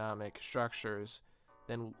economic structures,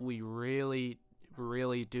 then we really,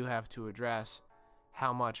 really do have to address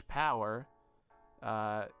how much power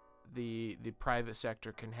the private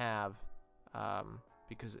sector can have,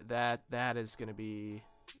 because that is going to be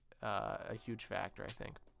a huge factor, I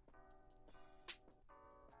think.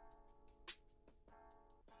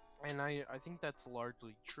 And I think that's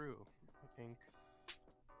largely true. I think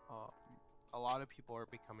a lot of people are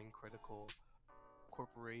becoming critical of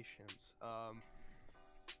corporations. I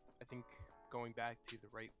think going back to the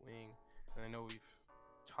right wing, and I know we've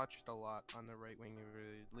touched a lot on the right wing, or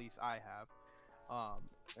at least I have,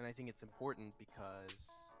 and I think it's important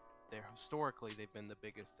because historically they've been the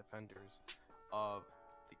biggest defenders of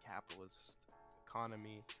the capitalist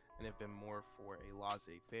economy, and have been more for a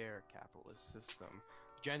laissez-faire capitalist system.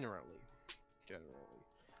 Generally.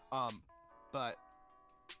 But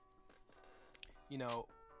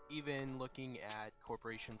even looking at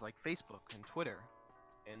corporations like Facebook and Twitter,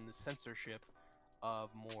 and the censorship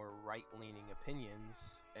of more right-leaning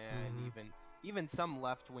opinions, and even some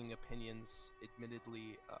left-wing opinions,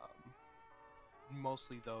 admittedly,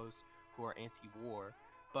 mostly those who are anti-war,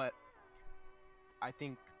 but I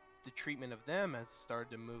think the treatment of them has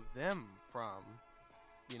started to move them from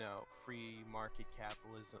free market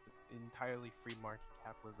capitalism, entirely free market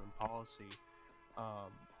capitalism policy,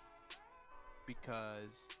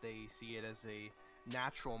 because they see it as a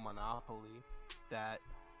natural monopoly that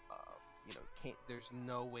there's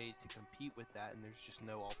no way to compete with that, and there's just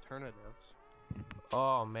no alternatives.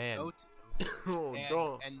 Oh man,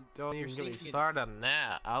 don't even get me started on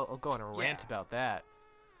that. I'll go on a rant about that.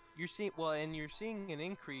 You're seeing an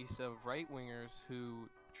increase of right-wingers who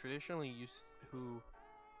traditionally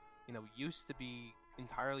used to be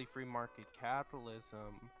entirely free market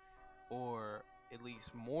capitalism, or at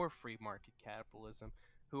least more free market capitalism,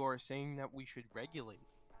 who are saying that we should regulate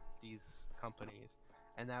these companies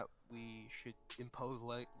and that we should impose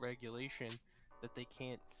regulation that they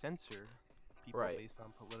can't censor people Right. based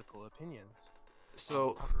on political opinions.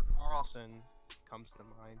 So, Tucker Carlson comes to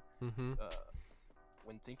mind mhm.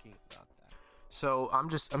 when thinking about that. So I'm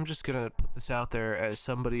just gonna put this out there as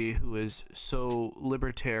somebody who is so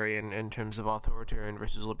libertarian in terms of authoritarian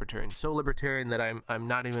versus libertarian. So libertarian that I'm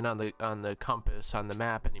not even on the compass on the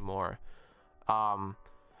map anymore.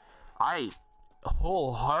 I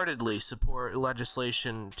wholeheartedly support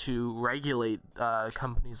legislation to regulate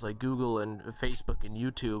companies like Google and Facebook and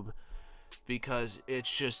YouTube, because it's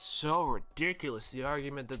just so ridiculous, the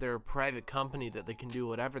argument that they're a private company, that they can do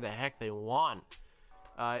whatever the heck they want.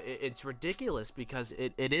 It's ridiculous because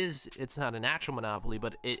it's not a natural monopoly,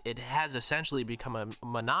 but it has essentially become a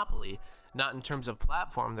monopoly, not in terms of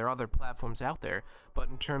platform. There are other platforms out there, but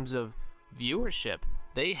in terms of viewership,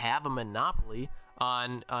 they have a monopoly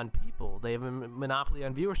on people. They have a monopoly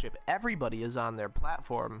on viewership. Everybody is on their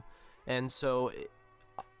platform, and so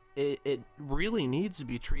it really needs to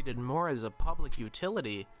be treated more as a public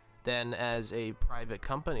utility than as a private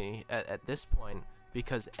company at this point,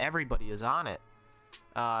 because everybody is on it.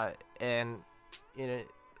 And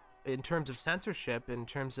in terms of censorship, in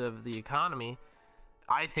terms of the economy,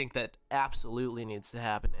 I think that absolutely needs to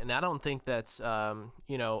happen. And I don't think that's,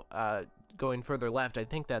 going further left. I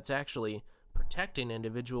think that's actually protecting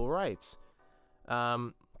individual rights,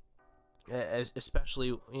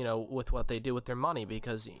 especially, with what they do with their money,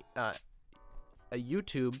 because a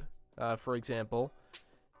YouTube, for example,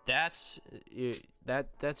 that's a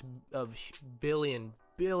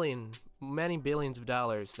many billions of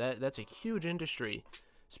dollars. That's a huge industry,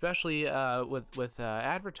 especially with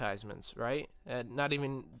advertisements, right? Not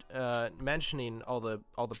even mentioning all the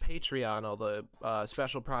Patreon, all the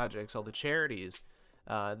special projects, all the charities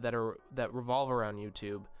that revolve around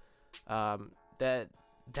YouTube.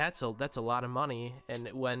 That's a lot of money, and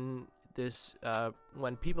when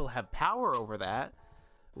people have power over that,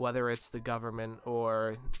 whether it's the government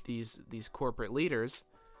or these corporate leaders,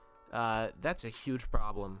 that's a huge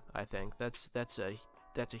problem. I think that's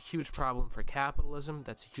a huge problem for capitalism.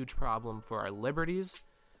 That's a huge problem for our liberties.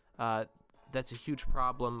 That's a huge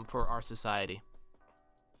problem for our society.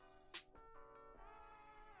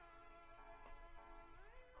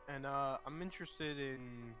 And I'm interested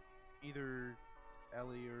in either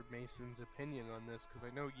Ellie or Mason's opinion on this, because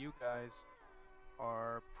I know you guys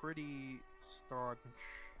are pretty staunch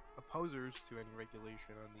opposers to any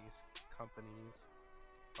regulation on these companies.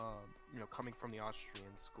 Coming from the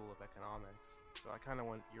Austrian School of Economics. So I kind of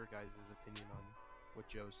want your guys' opinion on what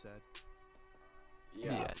Joe said.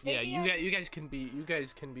 Yeah. You guys can be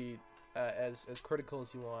as critical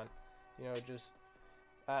as you want. Just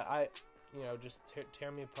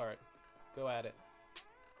tear me apart. Go at it.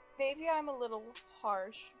 Maybe I'm a little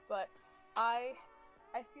harsh, but I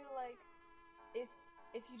feel like if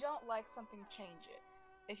you don't like something, change it.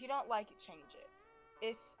 If you don't like it, change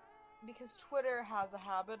it. Because Twitter has a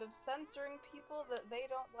habit of censoring people that they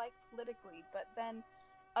don't like politically, but then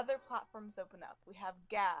other platforms open up. We have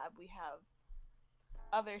Gab, we have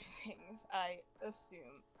other things, I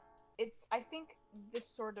assume. I think this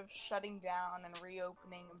sort of shutting down and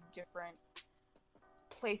reopening of different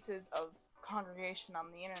places of congregation on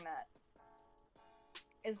the internet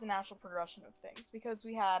is the natural progression of things, because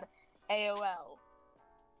we had AOL,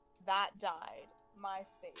 that died,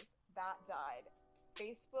 MySpace, that died.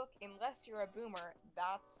 Facebook, unless you're a boomer,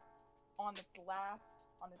 that's on its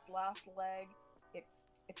last leg.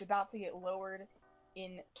 It's about to get lowered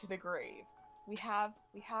into the grave. We have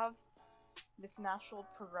this natural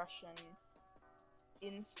progression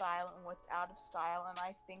in style and what's out of style, and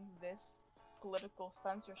I think this political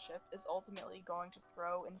censorship is ultimately going to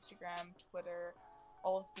throw Instagram, Twitter,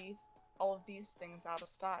 all of these things out of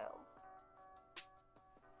style.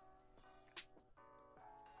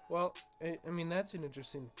 Well, I mean, that's an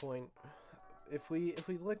interesting point. If we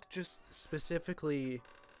look just specifically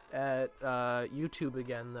at YouTube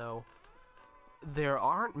again, though, there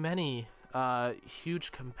aren't many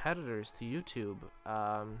huge competitors to YouTube.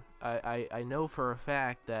 I know for a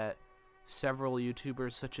fact that several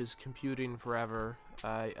YouTubers, such as Computing Forever,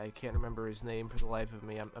 I can't remember his name for the life of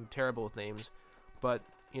me. I'm terrible with names, but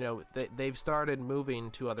they've started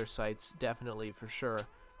moving to other sites, definitely, for sure.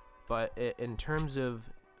 But in terms of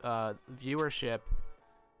viewership,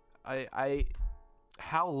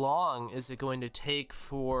 how long is it going to take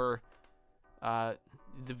for the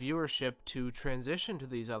viewership to transition to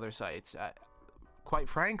these other sites? Quite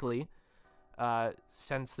frankly,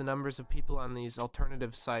 since the numbers of people on these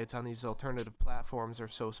alternative sites, on these alternative platforms, are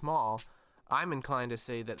so small, I'm inclined to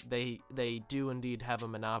say that they do indeed have a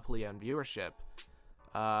monopoly on viewership.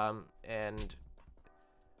 And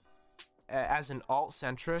as an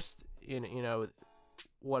alt-centrist, you know,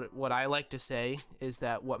 what I like to say is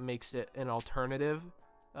that what makes it an alternative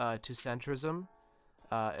to centrism,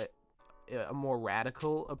 a more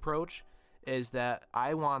radical approach, is that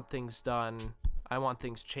I want things done, I want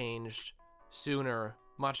things changed sooner,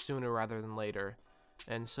 much sooner rather than later.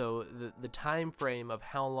 And so the time frame of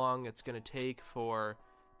how long it's going to take for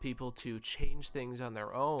people to change things on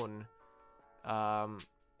their own,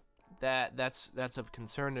 that's of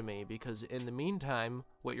concern to me, because in the meantime,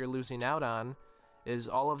 what you're losing out on is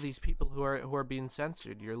all of these people who are being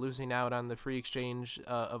censored. You're losing out on the free exchange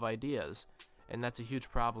of ideas, and that's a huge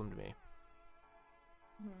problem to me.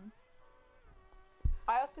 Mm-hmm.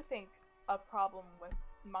 I also think a problem with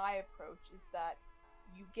my approach is that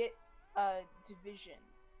you get a division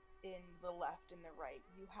in the left and the right.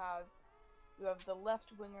 You have the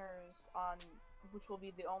left wingers on, which will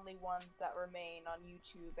be the only ones that remain on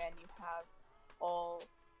YouTube, and you have all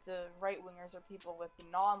the right wingers or people with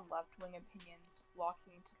non-left wing opinions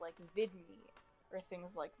flocking to like VidMe or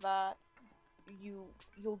things like that.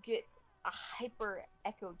 You'll get a hyper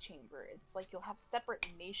echo chamber. It's like you'll have separate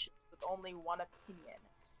nations with only one opinion,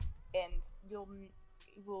 and you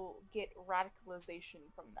will get radicalization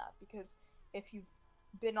from that, because if you've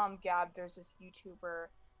been on Gab, there's this YouTuber,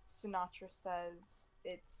 Sinatra Says,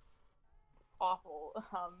 it's awful.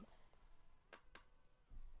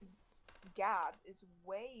 Gab is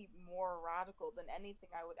way more radical than anything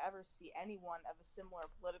I would ever see anyone of a similar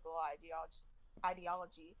political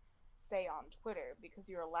ideology say on Twitter, because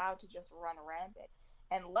you're allowed to just run rampant,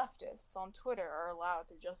 and leftists on Twitter are allowed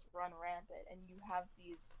to just run rampant, and you have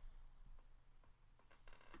these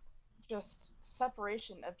just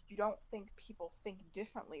separation of, you don't think people think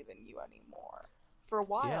differently than you anymore. For a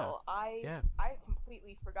while, I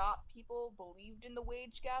completely forgot people believed in the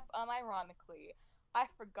wage gap, unironically. I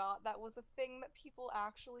forgot that was a thing that people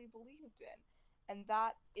actually believed in, and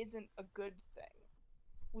that isn't a good thing.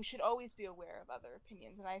 We should always be aware of other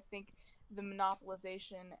opinions, and I think the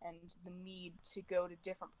monopolization and the need to go to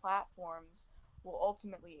different platforms will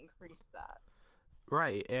ultimately increase that.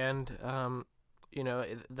 Right, and you know,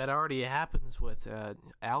 that already happens with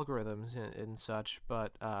algorithms and such,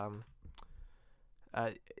 but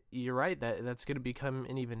you're right, that's going to become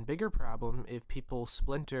an even bigger problem if people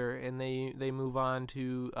splinter and they move on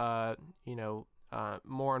to you know,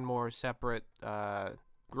 more and more separate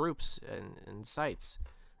groups and sites.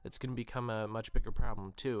 It's going to become a much bigger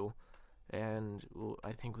problem too, and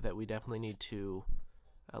I think that we definitely need to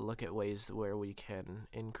look at ways where we can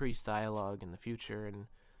increase dialogue in the future and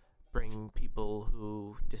bring people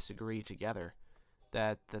who disagree together.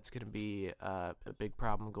 That's going to be a big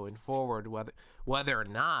problem going forward, whether or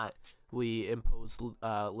not we impose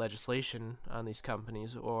legislation on these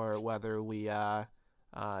companies, or whether we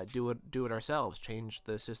do it ourselves, change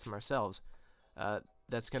the system ourselves.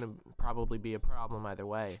 That's going to probably be a problem either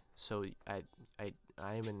way. So I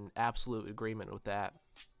am in absolute agreement with that.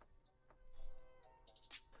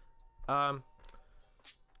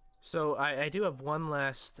 So I do have one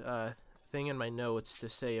last thing in my notes to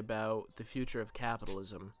say about the future of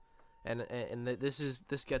capitalism, and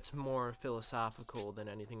this gets more philosophical than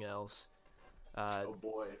anything else. Oh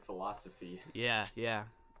boy, philosophy. Yeah.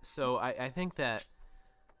 So I think that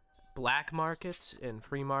black markets and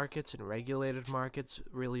free markets and regulated markets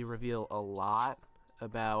really reveal a lot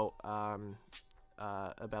about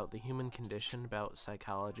the human condition, about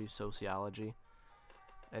psychology, sociology,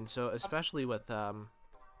 and so especially with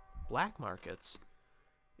black markets,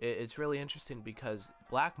 it's really interesting because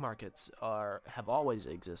black markets have always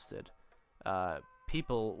existed.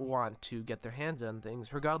 People want to get their hands on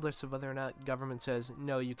things, regardless of whether or not government says,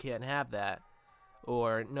 no, you can't have that,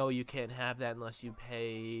 or no, you can't have that unless you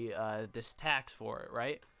pay this tax for it,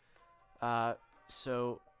 right?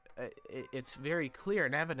 So it's very clear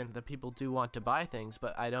and evident that people do want to buy things,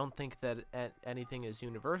 but I don't think that anything is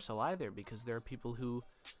universal either, because there are people who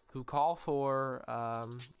call for,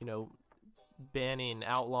 you know, banning,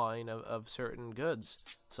 outlawing of certain goods,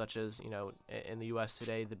 such as, you know, in the U.S.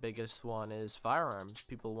 today, the biggest one is firearms.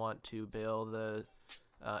 People want to ban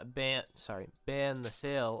the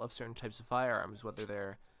sale of certain types of firearms, whether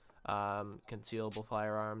they're concealable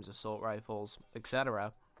firearms, assault rifles,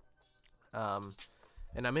 etc.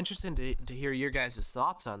 And I'm interested to hear your guys'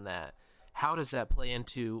 thoughts on that. How does that play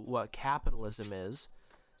into what capitalism is,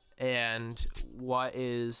 and what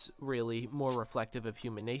is really more reflective of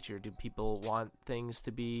human nature? Do people want things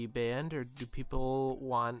to be banned, or do people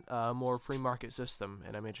want a more free market system?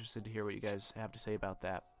 And I'm interested to hear what you guys have to say about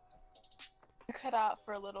that. Cut out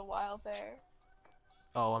for a little while there.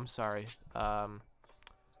 Oh, I'm sorry.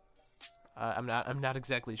 I'm not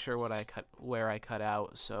exactly sure where I cut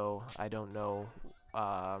out, so I don't know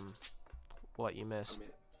what you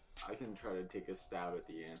missed. I can try to take a stab at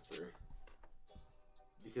the answer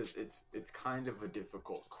because it's kind of a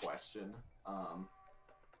difficult question.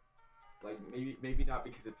 Like maybe not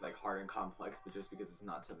because it's like hard and complex, but just because it's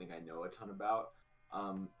not something I know a ton about.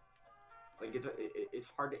 Like it's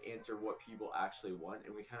hard to answer what people actually want,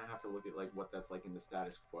 and we kind of have to look at like what that's like in the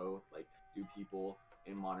status quo. Like, do people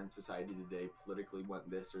in modern society today politically want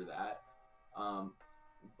this or that?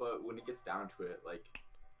 But when it gets down to it, like,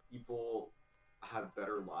 people have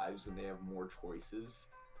better lives when they have more choices.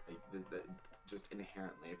 Like just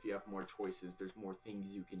inherently, if you have more choices, there's more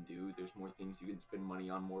things you can do. There's more things you can spend money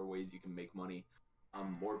on. More ways you can make money.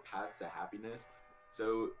 More paths to happiness.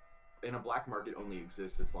 So, and a black market only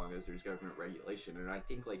exists as long as there's government regulation. And I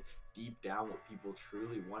think, like, deep down, what people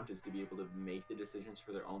truly want is to be able to make the decisions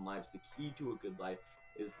for their own lives. The key to a good life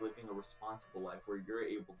is living a responsible life where you're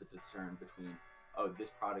able to discern between, oh, this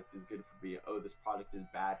product is good for me, oh, this product is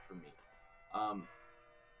bad for me.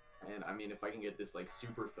 And I mean, if I can get this like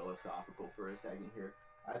super philosophical for a second here,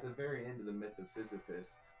 at the very end of The Myth of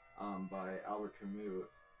Sisyphus, by Albert Camus,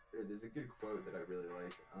 there's a good quote that I really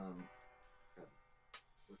like.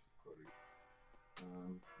 What's the quote?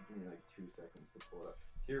 Give me like 2 seconds to pull it up.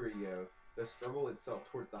 Here we go. The struggle itself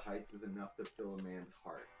towards the heights is enough to fill a man's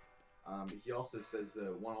heart. He also says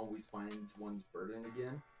that one always finds one's burden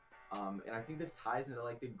again. And I think this ties into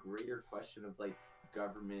like the greater question of like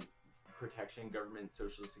government protection, government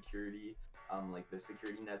social security, like the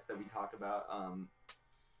security nets that we talk about.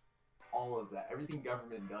 All of that, everything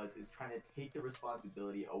government does is trying to take the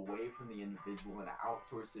responsibility away from the individual and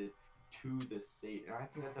outsource it to the state. And I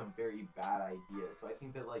think that's a very bad idea. So I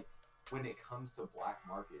think that, like, when it comes to black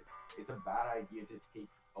markets, it's a bad idea to take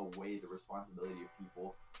away the responsibility of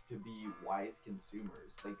people to be wise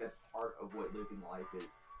consumers. Like, that's part of what living life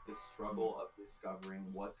is, the struggle of discovering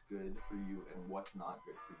what's good for you and what's not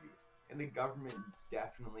good for you. And the government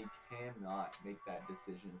definitely cannot make that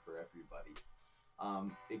decision for everybody.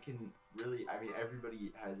 It can really, I mean,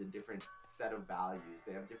 everybody has a different set of values.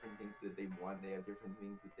 They have different things that they want. They have different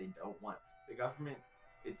things that they don't want. The government,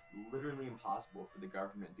 it's literally impossible for the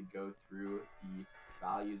government to go through the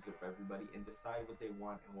values of everybody and decide what they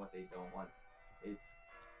want and what they don't want. It's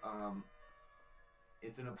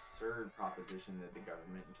an absurd proposition that the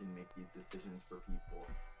government can make these decisions for people.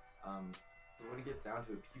 So when it gets down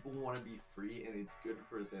to it, people want to be free, and it's good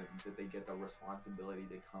for them that they get the responsibility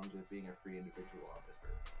that comes with being a free individual on this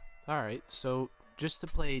earth. All right, so just to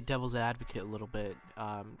play devil's advocate a little bit,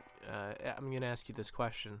 I'm going to ask you this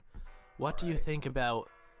question. What do you think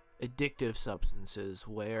about addictive substances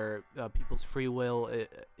where people's free will,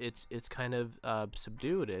 it's kind of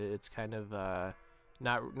subdued, it's kind of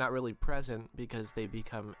not really present because they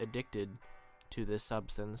become addicted to this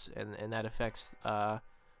substance, and that affects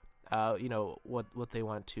what they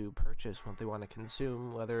want to purchase, what they want to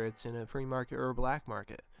consume, whether it's in a free market or a black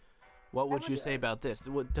market. What would you say about this?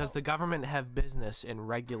 Does the government have business in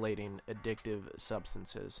regulating addictive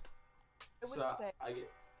substances? I would say.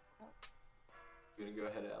 You gonna go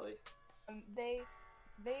ahead, Ellie? They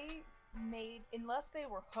made, unless they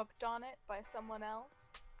were hooked on it by someone else,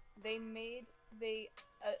 they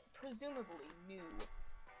presumably knew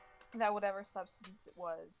that whatever substance it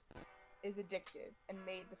was is addictive and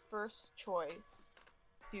made the first choice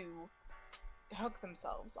to hook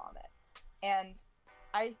themselves on it. And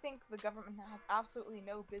I think the government has absolutely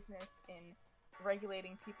no business in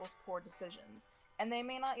regulating people's poor decisions. And they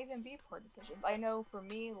may not even be poor decisions. I know for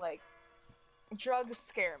me, like, drugs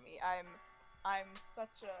scare me. I'm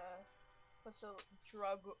such a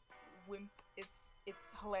drug wimp. It's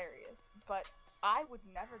hilarious. But I would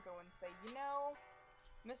never go and say,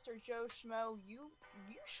 Mr. Joe Schmo, you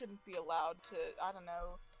shouldn't be allowed to, I don't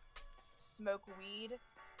know, smoke weed.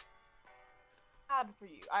 Bad for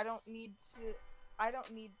you. I don't need to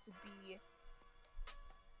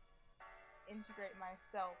integrate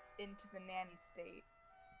myself into the nanny state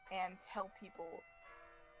and tell people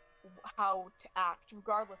how to act,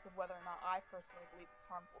 regardless of whether or not I personally believe it's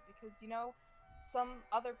harmful. Because, some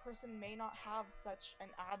other person may not have such an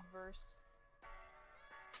adverse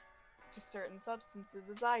to certain substances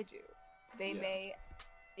as I do. They may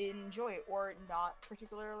enjoy it or not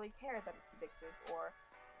particularly care that it's addictive, or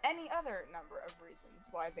any other number of reasons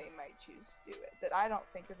why they might choose to do it that I don't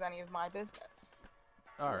think is any of my business.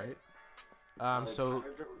 All right.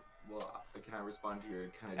 Can I respond to your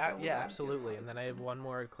kind of yeah, absolutely. And then I have one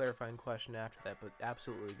more clarifying question after that, but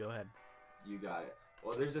absolutely, go ahead. You got it.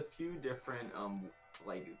 Well, there's a few different,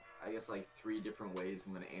 3 different ways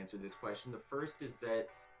I'm going to answer this question. The first is that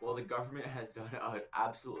Well, the government has done an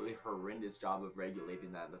absolutely horrendous job of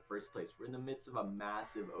regulating that in the first place. We're in the midst of a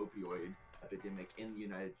massive opioid epidemic in the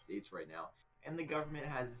United States right now, and the government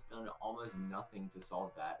has done almost nothing to solve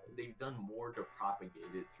that. They've done more to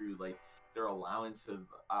propagate it through like their allowance of.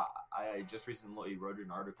 I just recently wrote an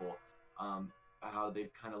article, how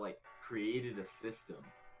they've kind of like created a system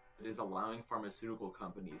that is allowing pharmaceutical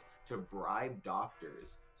companies to bribe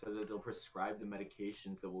doctors so that they'll prescribe the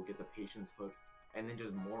medications that will get the patients hooked, and then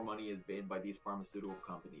just more money is made by these pharmaceutical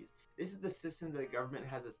companies. This is the system that the government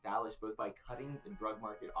has established both by cutting the drug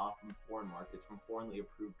market off from foreign markets, from foreignly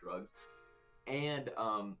approved drugs, and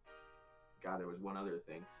God, there was one other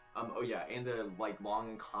thing. Oh yeah, and the like long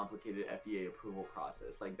and complicated FDA approval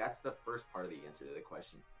process. Like that's the first part of the answer to the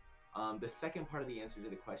question. The second part of the answer to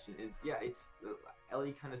the question is, yeah, it's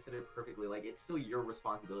Ellie kind of said it perfectly. Like it's still your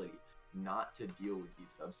responsibility not to deal with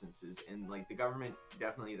these substances, and like the government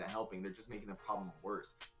definitely isn't helping. They're just making the problem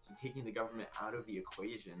worse. So taking the government out of the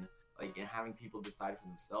equation, like, and having people decide for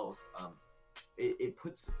themselves, it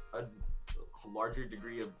puts a larger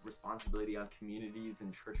degree of responsibility on communities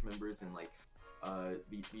and church members and like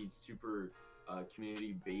these super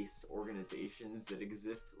community-based organizations that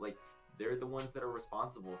exist. Like they're the ones that are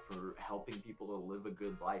responsible for helping people to live a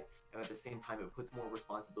good life, and at the same time it puts more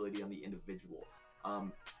responsibility on the individual.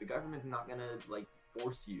 The government's not gonna like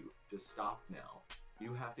force you to stop now.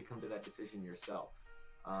 You have to come to that decision yourself.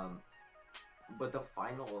 But the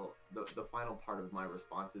final part of my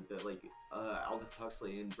response is that like Aldous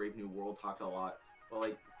Huxley in Brave New World talked a lot. Well,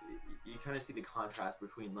 like you kind of see the contrast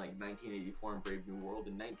between like 1984 and Brave New World.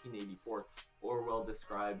 In 1984, Orwell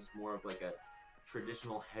describes more of like a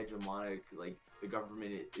traditional hegemonic, like the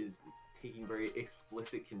government is taking very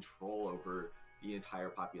explicit control over the entire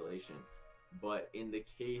population. But in the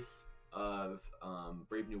case of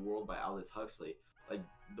Brave New World by Aldous Huxley, like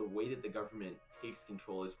the way that the government takes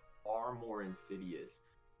control is far more insidious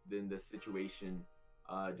than the situation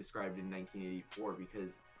described in 1984,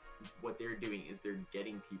 because what they're doing is they're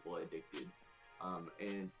getting people addicted.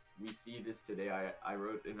 And we see this today. I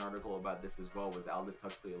wrote an article about this as well. Was Aldous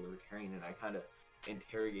Huxley a libertarian? And I kind of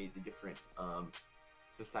interrogate the different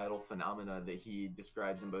societal phenomena that he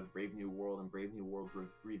describes in both Brave New World and Brave New World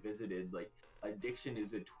Revisited. Like addiction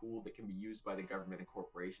is a tool that can be used by the government and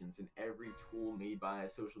corporations, and every tool made by a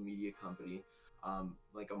social media company,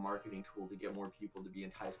 like a marketing tool to get more people to be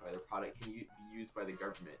enticed by their product, can be used by the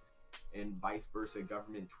government, and vice versa.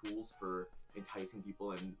 Government tools for enticing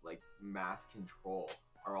people and like mass control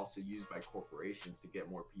are also used by corporations to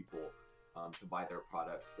get more people to buy their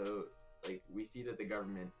products. So like we see that the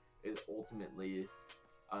government is ultimately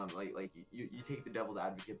like you take the devil's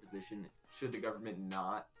advocate position. Should the government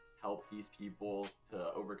not help these people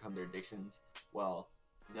to overcome their addictions? Well,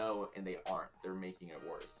 no, and they aren't. They're making it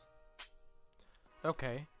worse.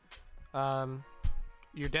 Okay.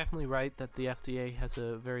 You're definitely right that the FDA has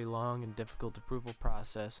a very long and difficult approval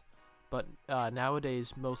process, but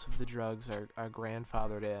nowadays most of the drugs are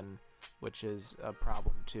grandfathered in, which is a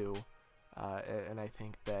problem too. And I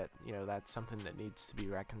think that, you know, that's something that needs to be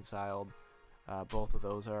reconciled. Both of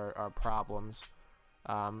those are problems.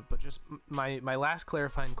 But just my last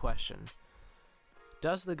clarifying question.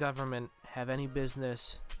 Does the government have any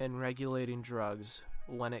business in regulating drugs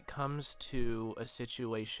when it comes to a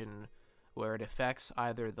situation where it affects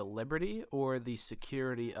either the liberty or the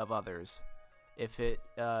security of others? If it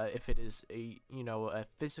is a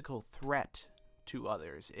physical threat to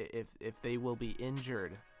others, if they will be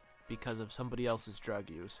injured because of somebody else's drug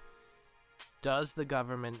use, does the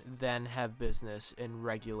government then have business in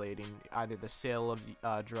regulating either the sale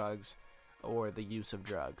of drugs or the use of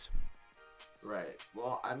drugs? Right.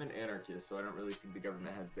 Well, I'm an anarchist, so I don't really think the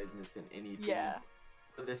government has business in anything. Yeah.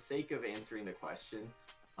 For the sake of answering the question,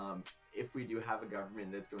 if we do have a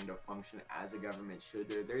government that's going to function as a government should,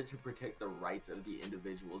 they're there to protect the rights of the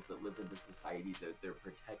individuals that live in the society that they're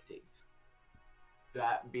protecting.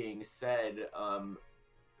 That being said,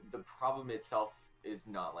 the problem itself is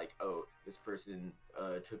not like, oh, this person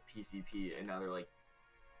took PCP and now they're like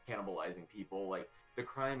cannibalizing people. Like the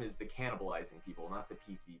crime is the cannibalizing people, not the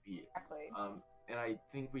PCP. Exactly. And I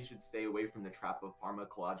think we should stay away from the trap of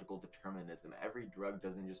pharmacological determinism. Every drug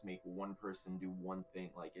doesn't just make one person do one thing.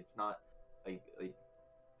 Like it's not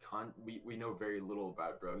we know very little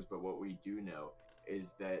about drugs, but what we do know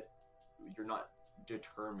is that you're not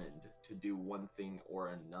determined to do one thing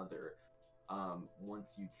or another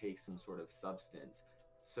once you take some sort of substance.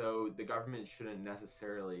 So the government shouldn't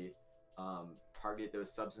necessarily target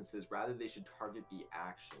those substances. Rather, they should target the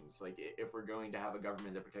actions. Like if we're going to have a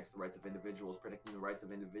government that protects the rights of individuals, protecting the rights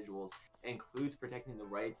of individuals includes protecting the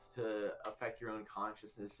rights to affect your own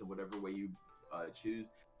consciousness in whatever way you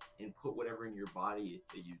choose. and put whatever in your body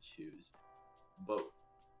that you choose, but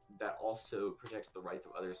that also protects the rights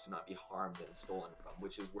of others to not be harmed and stolen from,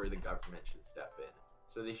 which is where the government should step in.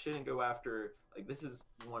 So they shouldn't go after, like, this is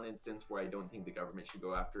one instance where I don't think the government should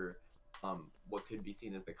go after what could be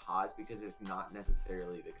seen as the cause, because it's not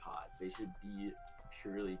necessarily the cause. They should be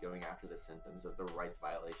purely going after the symptoms of the rights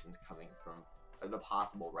violations coming from, the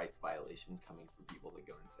possible rights violations coming from people that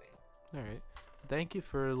go insane. All right. Thank you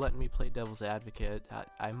for letting me play devil's advocate.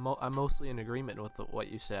 I'm mostly in agreement with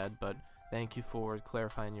what you said, but thank you for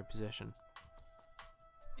clarifying your position.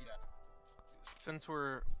 Yeah. Since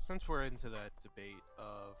we're into that debate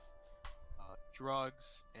of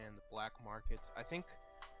drugs and the black markets, I think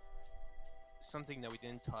something that we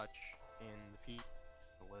didn't touch in the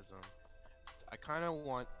futurism, I kind of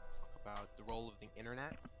want to talk about the role of the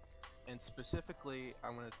internet, and specifically, I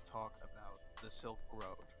want to talk about the Silk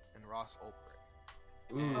Road and Ross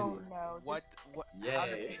Ulbricht. And Oh no. how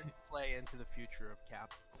does Yay. this play into the future of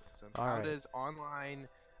capitalism? All How right. does online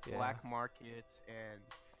Yeah. black markets and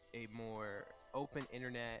a more open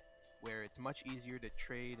internet where it's much easier to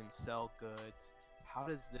trade and sell goods, how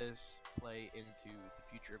does this play into the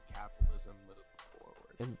future of capitalism moving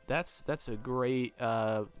forward? And that's a great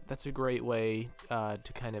way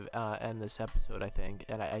to kind of end this episode, I think.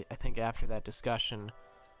 And I think after that discussion,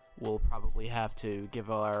 we'll probably have to give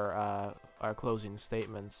our closing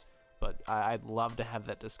statements. But I'd love to have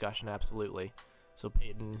that discussion, absolutely. So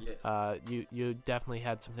Peyton, Yeah. you definitely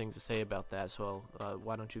had some things to say about that. So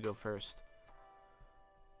why don't you go first?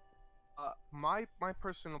 My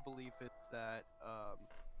personal belief is that,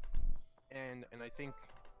 and I think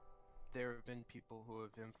there have been people who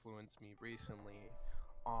have influenced me recently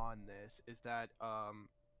on this, is that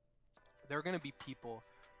there are going to be people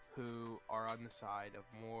who are on the side of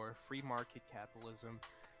more free market capitalism,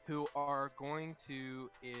 who are going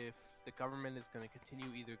to, if the government is going to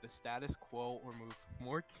continue either the status quo or move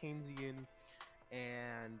more Keynesian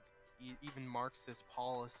and even Marxist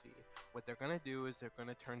policy, what they're going to do is they're going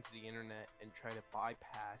to turn to the internet and try to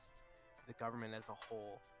bypass the government as a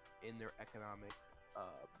whole in their economic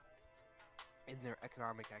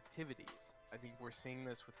activities. I think we're seeing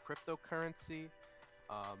this with cryptocurrency,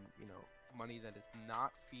 money that is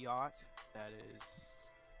not fiat, that is,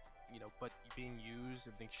 but being used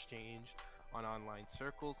and exchanged on online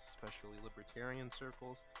circles, especially libertarian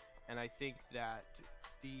circles. And I think that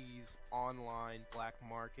these online black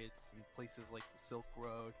markets and places like the Silk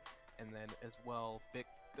Road, and then as well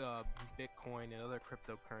Bitcoin and other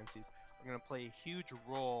cryptocurrencies, are going to play a huge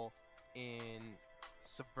role in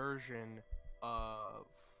subversion of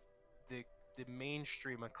the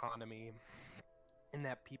mainstream economy, in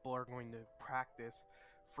that people are going to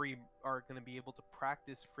be able to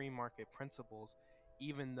practice free market principles,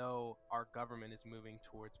 even though our government is moving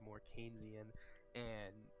towards more Keynesian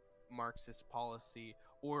and Marxist policy,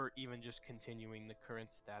 or even just continuing the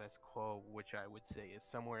current status quo, which I would say is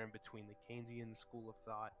somewhere in between the Keynesian school of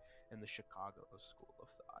thought and the Chicago school of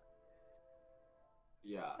thought.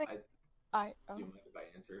 Yeah, Like- do you mind if I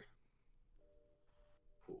answer?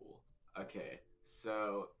 Cool. Okay,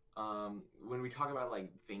 so when we talk about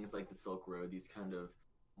like things like the Silk Road, these kind of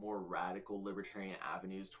more radical libertarian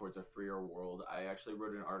avenues towards a freer world, I actually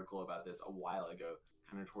wrote an article about this a while ago,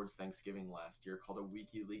 kind of towards Thanksgiving last year, called "A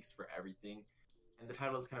WikiLeaks for Everything," and the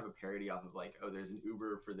title is kind of a parody off of like, oh, there's an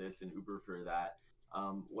Uber for this and Uber for that.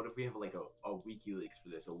 What if we have like a WikiLeaks for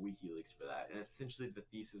this, a WikiLeaks for that? And essentially, the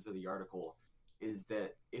thesis of the article is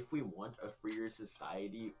that if we want a freer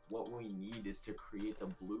society, what we need is to create the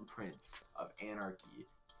blueprints of anarchy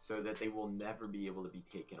so that they will never be able to be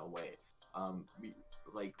taken away.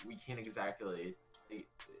 We can't exactly. It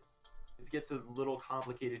gets a little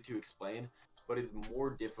complicated to explain, but it's more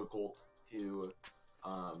difficult to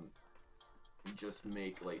just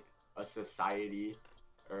make like a society.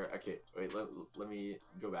 Or okay, wait. Let me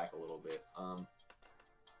go back a little bit.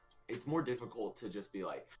 It's more difficult to just be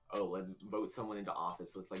like, oh, let's vote someone into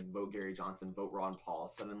office. Let's like vote Gary Johnson, vote Ron Paul.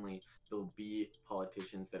 Suddenly there'll be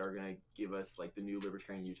politicians that are going to give us like the new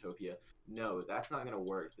libertarian utopia. No, that's not going to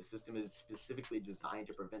work. The system is specifically designed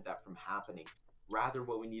to prevent that from happening. Rather,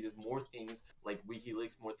 what we need is more things like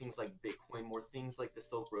WikiLeaks, more things like Bitcoin, more things like the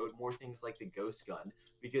Silk Road, more things like the Ghost Gun.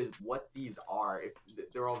 Because what these are, if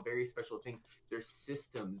they're all very special things, they're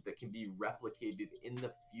systems that can be replicated in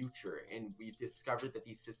the future. And we've discovered that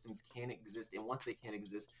these systems can exist. And once they can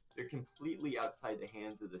exist, they're completely outside the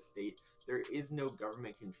hands of the state. There is no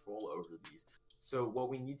government control over these. So what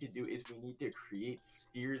we need to do is we need to create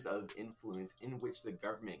spheres of influence in which the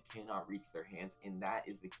government cannot reach their hands. And that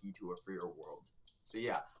is the key to a freer world. So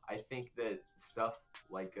yeah, I think that stuff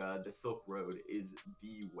like the Silk Road is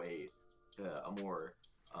the way to a more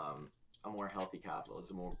a more healthy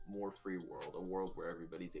capitalism, a more free world, a world where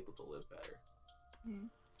everybody's able to live better. Hmm.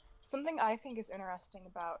 Something I think is interesting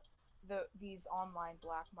about these online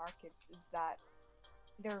black markets is that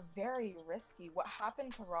they're very risky. What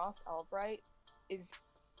happened to Ross Albright is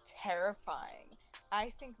terrifying.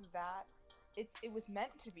 I think that it was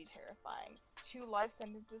meant to be terrifying. 2 life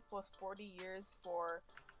sentences plus 40 years for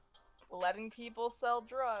letting people sell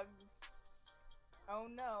drugs. Oh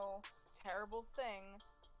no, terrible thing.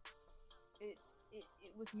 It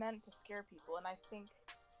was meant to scare people, and I think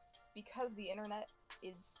because the internet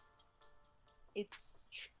is it's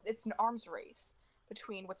an arms race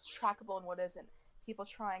between what's trackable and what isn't. People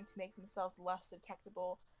trying to make themselves less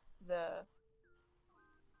detectable,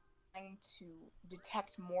 trying to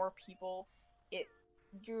detect more people.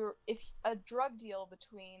 If a drug deal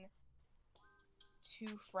between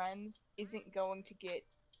 2 friends isn't going to get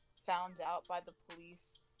found out by the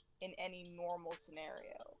police in any normal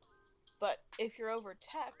scenario. But if you're over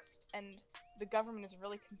text and the government is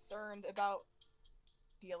really concerned about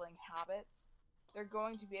dealing habits, they're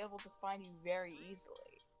going to be able to find you very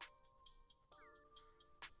easily.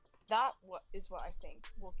 That is what I think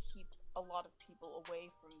will keep a lot of people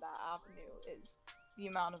away from that avenue, is the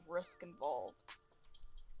amount of risk involved.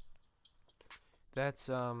 That's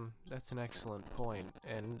an excellent point,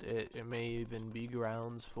 and it may even be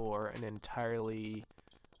grounds for an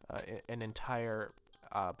entire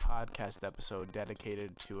podcast episode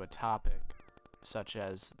dedicated to a topic such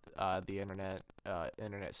as the internet,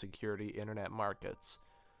 internet security, internet markets,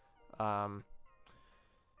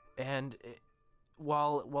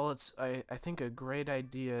 while it's I think a great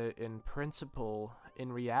idea in principle,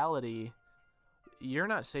 in reality, you're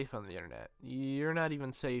not safe on the internet. You're not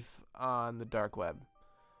even safe on the dark web.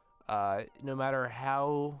 No matter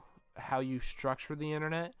how you structure the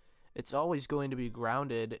internet, it's always going to be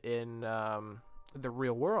grounded in the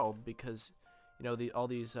real world, because all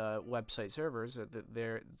these website servers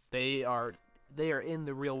they are in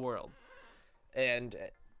the real world, and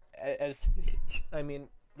as I mean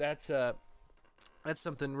that's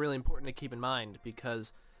something really important to keep in mind,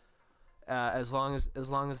 because as long as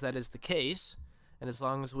that is the case, and as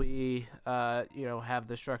long as we have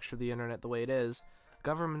the structure of the internet the way it is,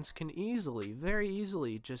 governments can very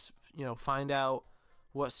easily just find out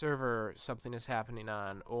what server something is happening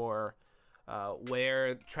on, or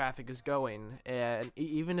where traffic is going, and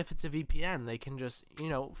even if it's a VPN, they can just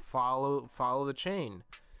follow the chain,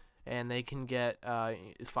 and they can get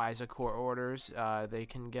FISA court orders. They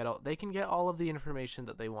can get all of the information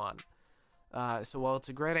that they want. So while it's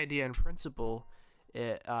a great idea in principle,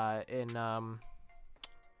 in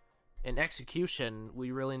execution,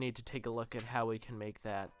 we really need to take a look at how we can make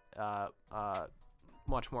that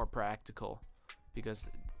much more practical,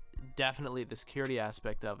 because definitely the security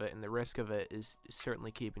aspect of it and the risk of it is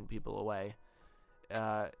certainly keeping people away.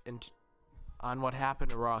 And on what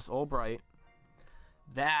happened to Ross Albright,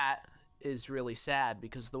 that is really sad,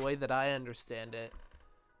 because the way that I understand it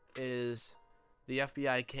is the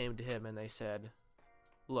FBI came to him and they said,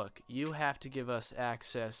 look, you have to give us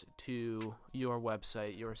access to your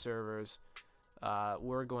website, your servers.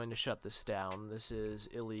 We're going to shut this down. This is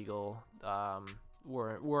illegal.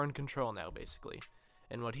 We're in control now, basically.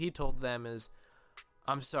 And what he told them is,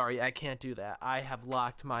 I'm sorry, I can't do that. I have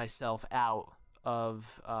locked myself out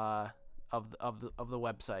of the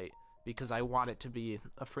website because I want it to be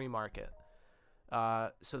a free market.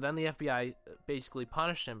 So then the FBI basically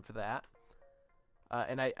punished him for that.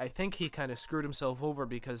 And I think he kind of screwed himself over,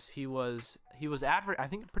 because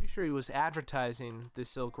pretty sure he was advertising the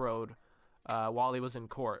Silk Road while he was in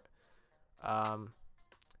court.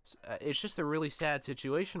 It's just a really sad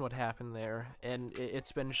situation what happened there, and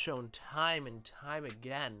it's been shown time and time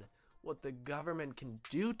again what the government can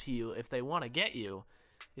do to you if they want to get you.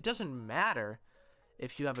 It doesn't matter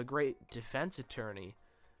if you have a great defense attorney.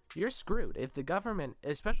 You're screwed. If the government,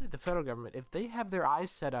 especially the federal government, if they have their eyes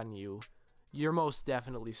set on you, you're most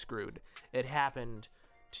definitely screwed. It happened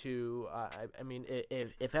to,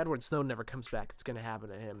 if Edward Snowden never comes back, it's going to happen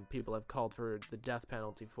to him. People have called for the death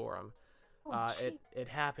penalty for him. It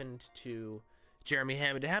happened to Jeremy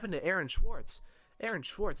Hammond. It happened to Aaron Swartz. Aaron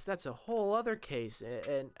Swartz, that's a whole other case.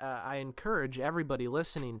 And I encourage everybody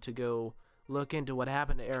listening to go look into what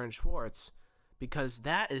happened to Aaron Swartz, because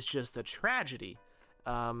that is just a tragedy.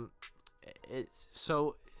 I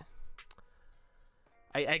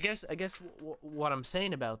guess what I'm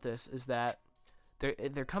saying about this is that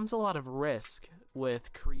there comes a lot of risk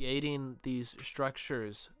with creating these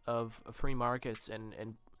structures of free markets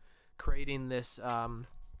and creating this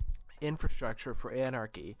infrastructure for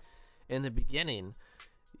anarchy. In the beginning,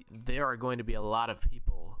 there are going to be a lot of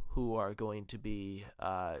people who are going to be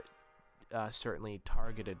certainly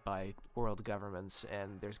targeted by world governments,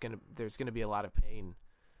 and there's gonna be a lot of pain.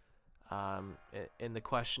 And the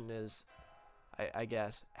question is, I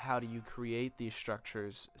guess, how do you create these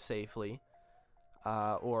structures safely,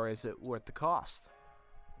 or is it worth the cost?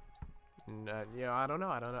 And, I don't know.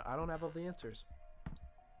 I don't have all the answers.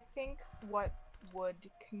 I think what would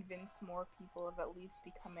convince more people of at least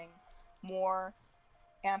becoming more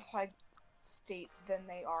anti-state than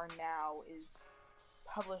they are now is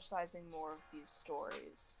publicizing more of these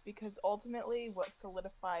stories. Because ultimately, what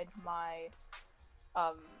solidified my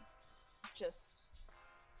just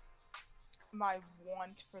my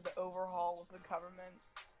want for the overhaul of the government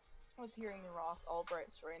was hearing the Ross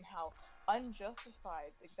Albright story and how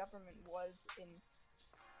unjustified the government was in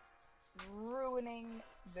ruining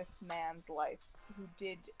this man's life who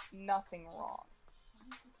did nothing wrong.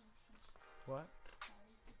 What?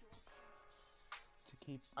 To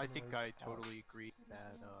keep. I think I totally agree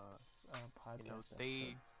that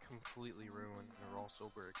they completely ruined Ross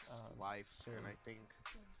Ulbricht's life, and I think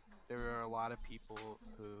there are a lot of people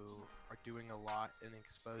who are doing a lot in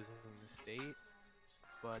exposing the state,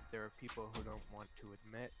 but there are people who don't want to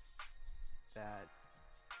admit that,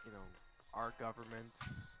 our governments,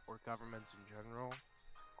 or governments in general,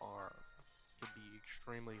 can be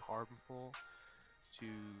extremely harmful to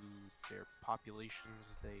their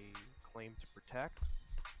populations they claim to protect.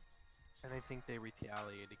 And I think they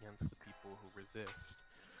retaliate against the people who resist.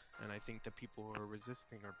 And I think the people who are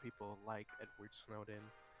resisting are people like Edward Snowden,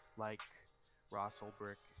 like Ross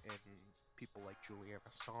Ulbricht, and people like Julian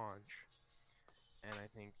Assange. And I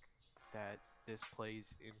think that this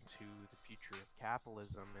plays into the future of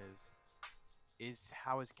capitalism is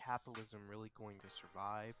how is capitalism really going to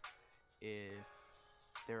survive if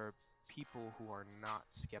there are people who are not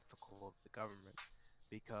skeptical of the government?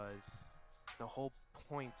 Because the whole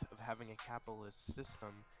point of having a capitalist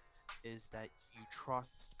system is that you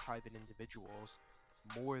trust private individuals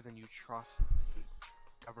more than you trust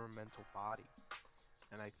a governmental body.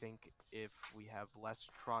 And I think if we have less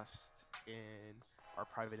trust in our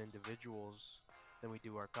private individuals than we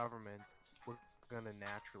do our government, we're going to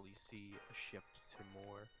naturally see a shift to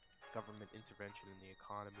more government intervention in the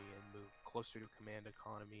economy and move closer to command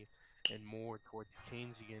economy and more towards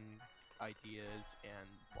Keynesian ideas and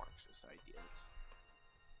Marxist ideas.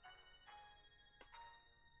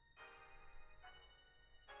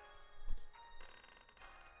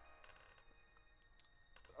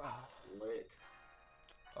 Lit.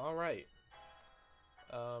 All right.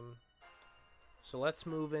 So let's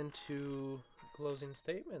move into closing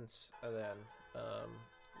statements then.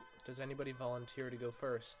 Does anybody volunteer to go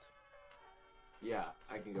first? Yeah,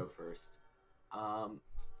 I can go first.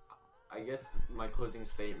 I guess my closing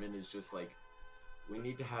statement is just like, we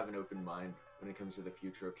need to have an open mind when it comes to the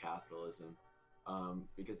future of capitalism,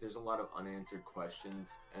 because there's a lot of unanswered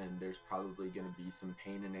questions, and there's probably going to be some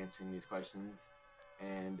pain in answering these questions,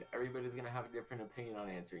 and everybody's going to have a different opinion on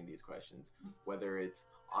answering these questions, whether it's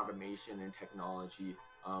automation and technology,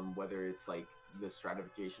 whether it's like the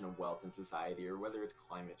stratification of wealth in society, or whether it's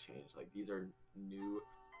climate change. Like, these are new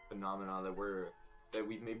phenomena that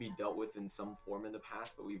we've maybe dealt with in some form in the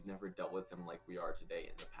past, but we've never dealt with them like we are today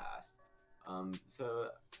in the past. So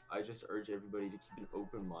I just urge everybody to keep an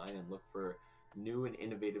open mind and look for new and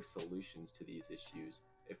innovative solutions to these issues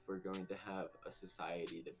if we're going to have a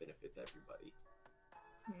society that benefits everybody.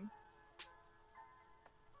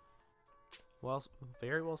 Well,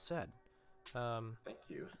 very well said. Thank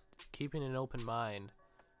you. Keeping an open mind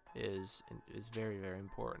is very, very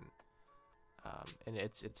important. And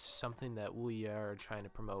it's something that we are trying to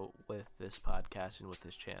promote with this podcast and with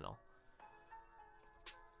this channel.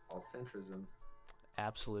 All centrism.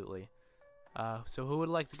 Absolutely. So who would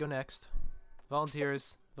like to go next?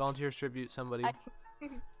 Volunteers tribute somebody.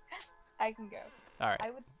 I can go. All right.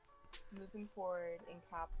 I would say, moving forward in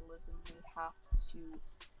capitalism,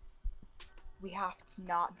 we have to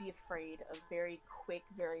not be afraid of very quick,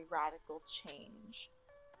 very radical change.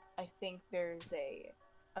 I think there's a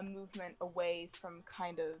movement away from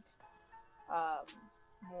kind of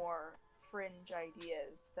more fringe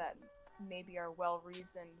ideas that maybe are well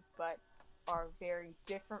reasoned but are very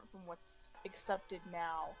different from what's accepted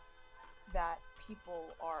now, that people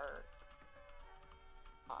are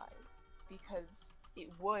because it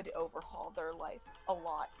would overhaul their life a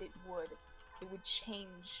lot. It would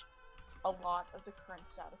change a lot of the current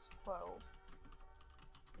status quo,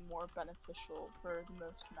 more beneficial for the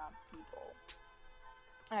most amount of people.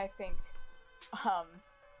 And I think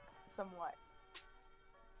somewhat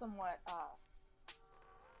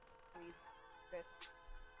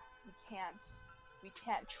we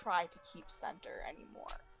can't try to keep center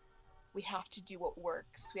anymore. we have to do what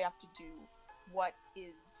works. We have to do what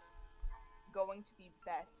is going to be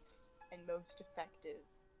best and most effective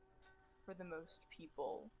for the most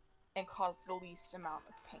people and cause the least amount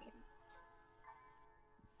of pain.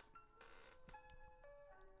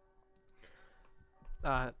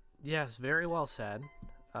 Yes, very well said.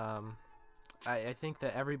 I think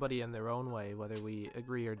that everybody in their own way, whether we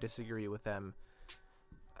agree or disagree with them,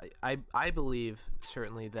 I believe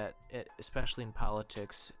certainly that, especially in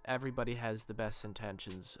politics, everybody has the best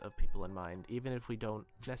intentions of people in mind, even if we don't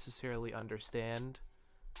necessarily understand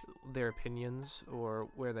their opinions or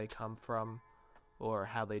where they come from or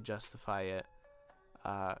how they justify it.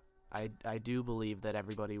 I do believe that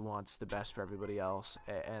everybody wants the best for everybody else,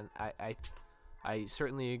 and I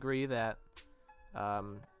certainly agree that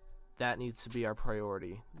that needs to be our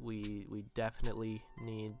priority. We definitely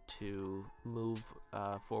need to move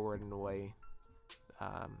forward in a way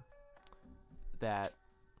that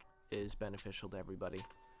is beneficial to everybody,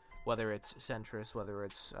 whether it's centrist, whether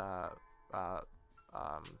it's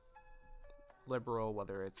liberal,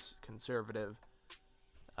 whether it's conservative.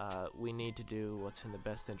 We need to do what's in the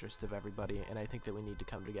best interest of everybody, and I think that we need to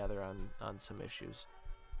come together on some issues.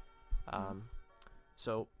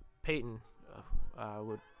 So, Peyton,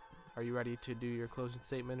 are you ready to do your closing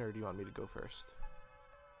statement, or do you want me to go first?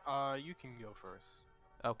 You can go first.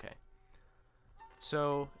 Okay.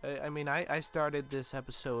 So, I mean, I started this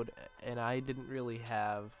episode, and I didn't really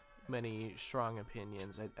have many strong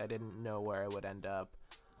opinions. I didn't know where I would end up.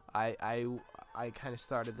 I kind of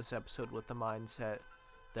started this episode with the mindset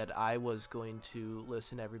that I was going to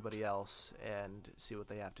listen to everybody else and see what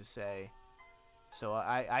they have to say. So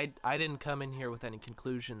I didn't come in here with any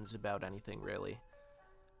conclusions about anything, really.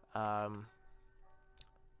 I've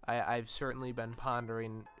certainly been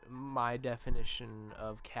pondering my definition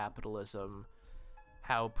of capitalism,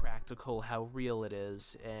 how practical, how real it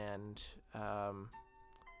is, and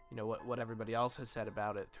what everybody else has said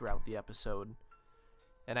about it throughout the episode.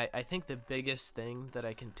 And I think the biggest thing that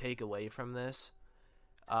I can take away from this,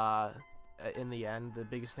 in the end, the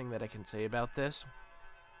biggest thing that I can say about this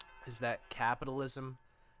is that capitalism,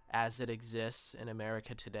 as it exists in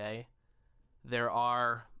America today, there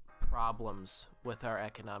are problems with our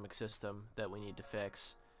economic system that we need to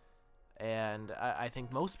fix. And I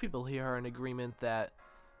think most people here are in agreement that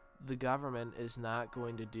the government is not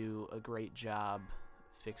going to do a great job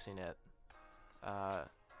fixing it.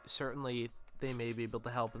 Certainly, they may be able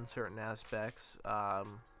to help in certain aspects.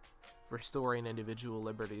 Restoring individual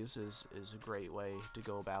liberties is a great way to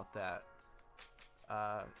go about that.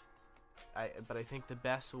 But I think the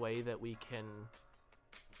best way that we can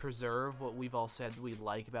preserve what we've all said we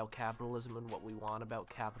like about capitalism and what we want about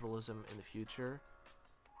capitalism in the future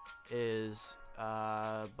is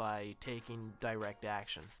by taking direct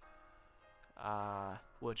action,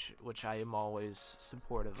 which I am always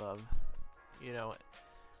supportive of.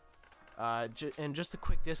 And just a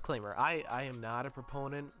quick disclaimer, I am not a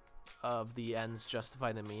proponent of the ends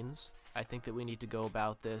justify the means. I think that we need to go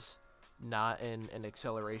about this not in an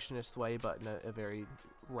accelerationist way, but in a very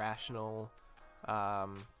rational,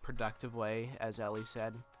 productive way. As Ellie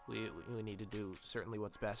said, we need to do certainly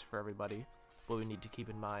what's best for everybody, but we need to keep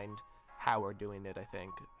in mind how we're doing it, I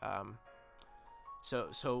think.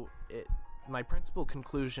 My principal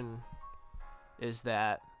conclusion is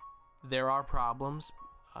that there are problems,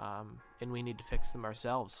 and we need to fix them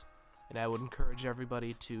ourselves. And I would encourage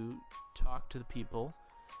everybody to talk to the people,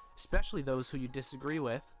 especially those who you disagree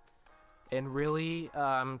with, and really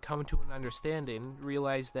come to an understanding,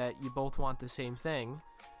 realize that you both want the same thing,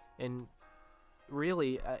 and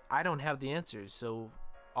really, I don't have the answers, so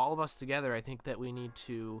all of us together, I think that we need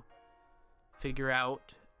to figure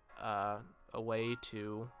out a way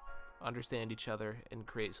to understand each other and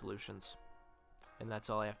create solutions. And that's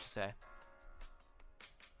all I have to say.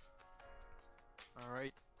 All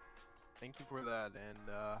right. Thank you for that, and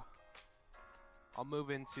I'll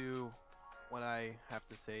move into what I have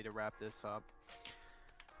to say to wrap this up.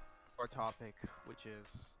 Our topic, which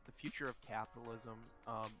is the future of capitalism.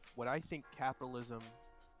 What I think capitalism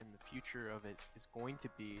and the future of it is going to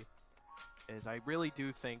be is I really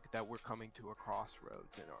do think that we're coming to a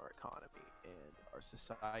crossroads in our economy and our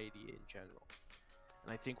society in general.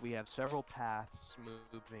 And I think we have several paths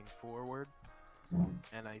moving forward,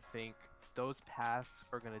 and I think those paths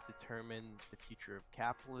are going to determine the future of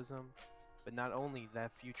capitalism, but not only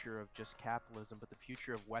that future of just capitalism, but the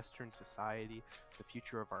future of Western society, the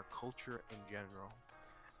future of our culture in general.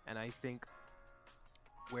 And I think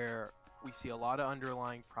where we see a lot of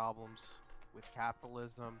underlying problems with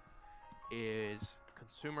capitalism is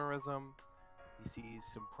consumerism, sees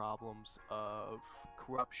some problems of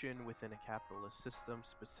corruption within a capitalist system,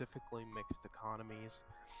 specifically mixed economies,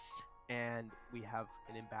 and we have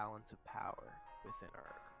an imbalance of power within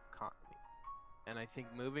our economy. And I think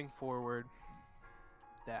moving forward,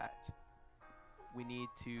 that we need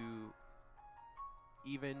to,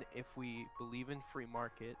 even if we believe in free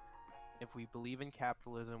market, if we believe in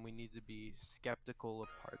capitalism, we need to be skeptical of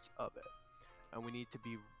parts of it. And we need to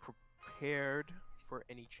be prepared for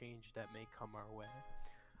any change that may come our way.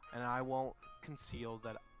 And I won't conceal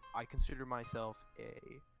that I consider myself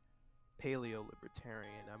a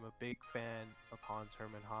paleo-libertarian. I'm a big fan of Hans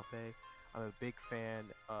Hermann Hoppe. I'm a big fan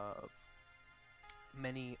of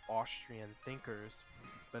many Austrian thinkers,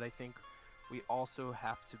 but I think we also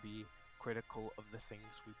have to be critical of the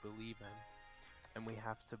things we believe in, and we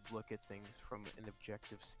have to look at things from an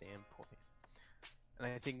objective standpoint. And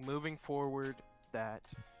I think moving forward, that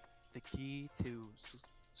the key to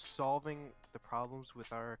solving the problems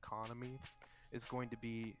with our economy is going to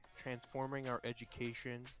be transforming our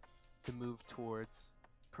education to move towards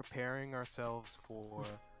preparing ourselves for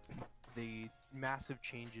the massive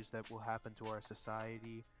changes that will happen to our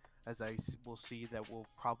society, as I will see that we'll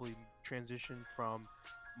probably transition from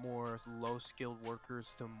more low-skilled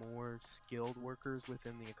workers to more skilled workers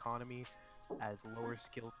within the economy, as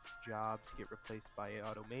lower-skilled jobs get replaced by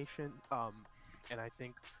automation. And I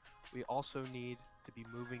think we also need to be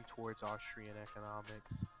moving towards Austrian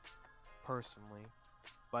economics, personally.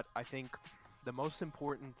 But I think the most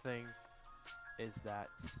important thing is that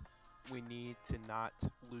we need to not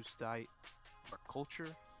lose sight of our culture.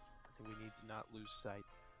 I think we need to not lose sight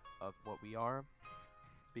of what we are,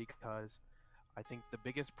 because I think the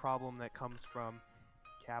biggest problem that comes from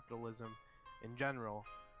capitalism in general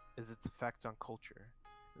is its effect on culture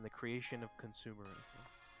and the creation of consumerism.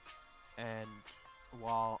 And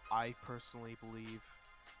while I personally believe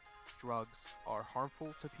drugs are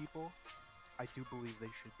harmful to people, I do believe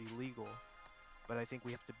they should be legal. But I think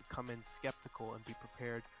we have to become skeptical and be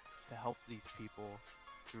prepared to help these people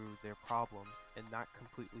through their problems and not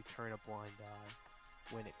completely turn a blind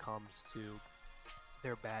eye when it comes to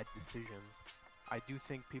their bad decisions. I do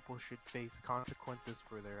think people should face consequences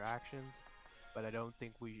for their actions, but I don't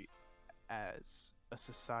think we as a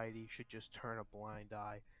society should just turn a blind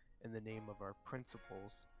eye in the name of our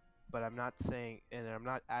principles. But I'm not saying, and I'm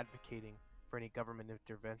not advocating for any government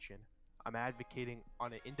intervention. I'm advocating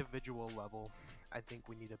on an individual level. I think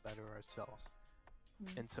we need to better ourselves.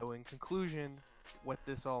 And so in conclusion, what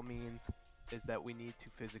this all means is that we need to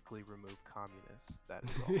physically remove communists.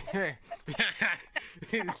 That's all.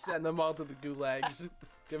 Send them all to the gulags.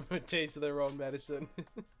 Give them a taste of their own medicine.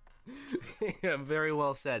 Yeah, very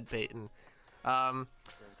well said, Peyton.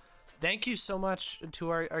 Thank you so much to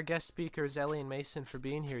our guest speakers, Ellie and Mason, for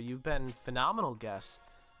being here. You've been phenomenal guests.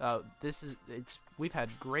 We've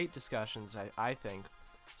had great discussions, I think.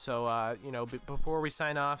 So, before we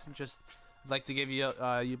sign off, just I'd like to give you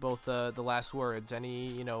you both the last words.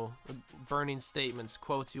 Any, burning statements,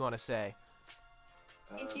 quotes you want to say?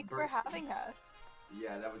 Thank you for having us.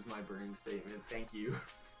 Yeah, that was my burning statement. Thank you.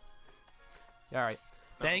 All right.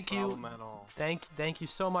 Thank you. Thank you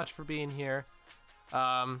so much for being here.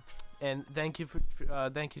 And thank you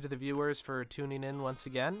to the viewers for tuning in once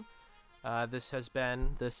again. This has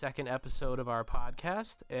been the second episode of our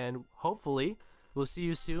podcast, and hopefully we'll see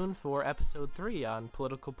you soon for episode 3 on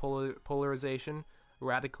political polarization,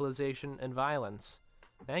 radicalization, and violence.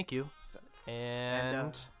 Thank you.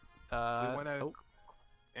 And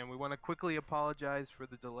we want to quickly apologize for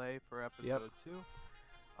the delay for episode 2.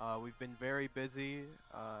 We've been very busy,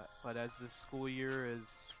 but as this school year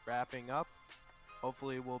is wrapping up,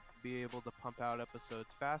 hopefully we'll be able to pump out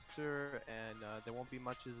episodes faster, and there won't be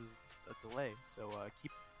much of a delay. So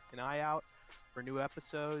keep an eye out for new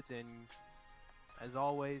episodes, and as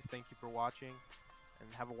always, thank you for watching,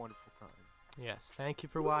 and have a wonderful time. Yes, thank you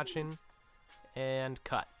for watching, and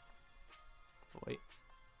cut. Wait.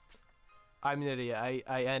 I'm an idiot.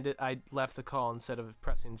 I left the call instead of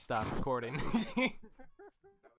pressing stop recording.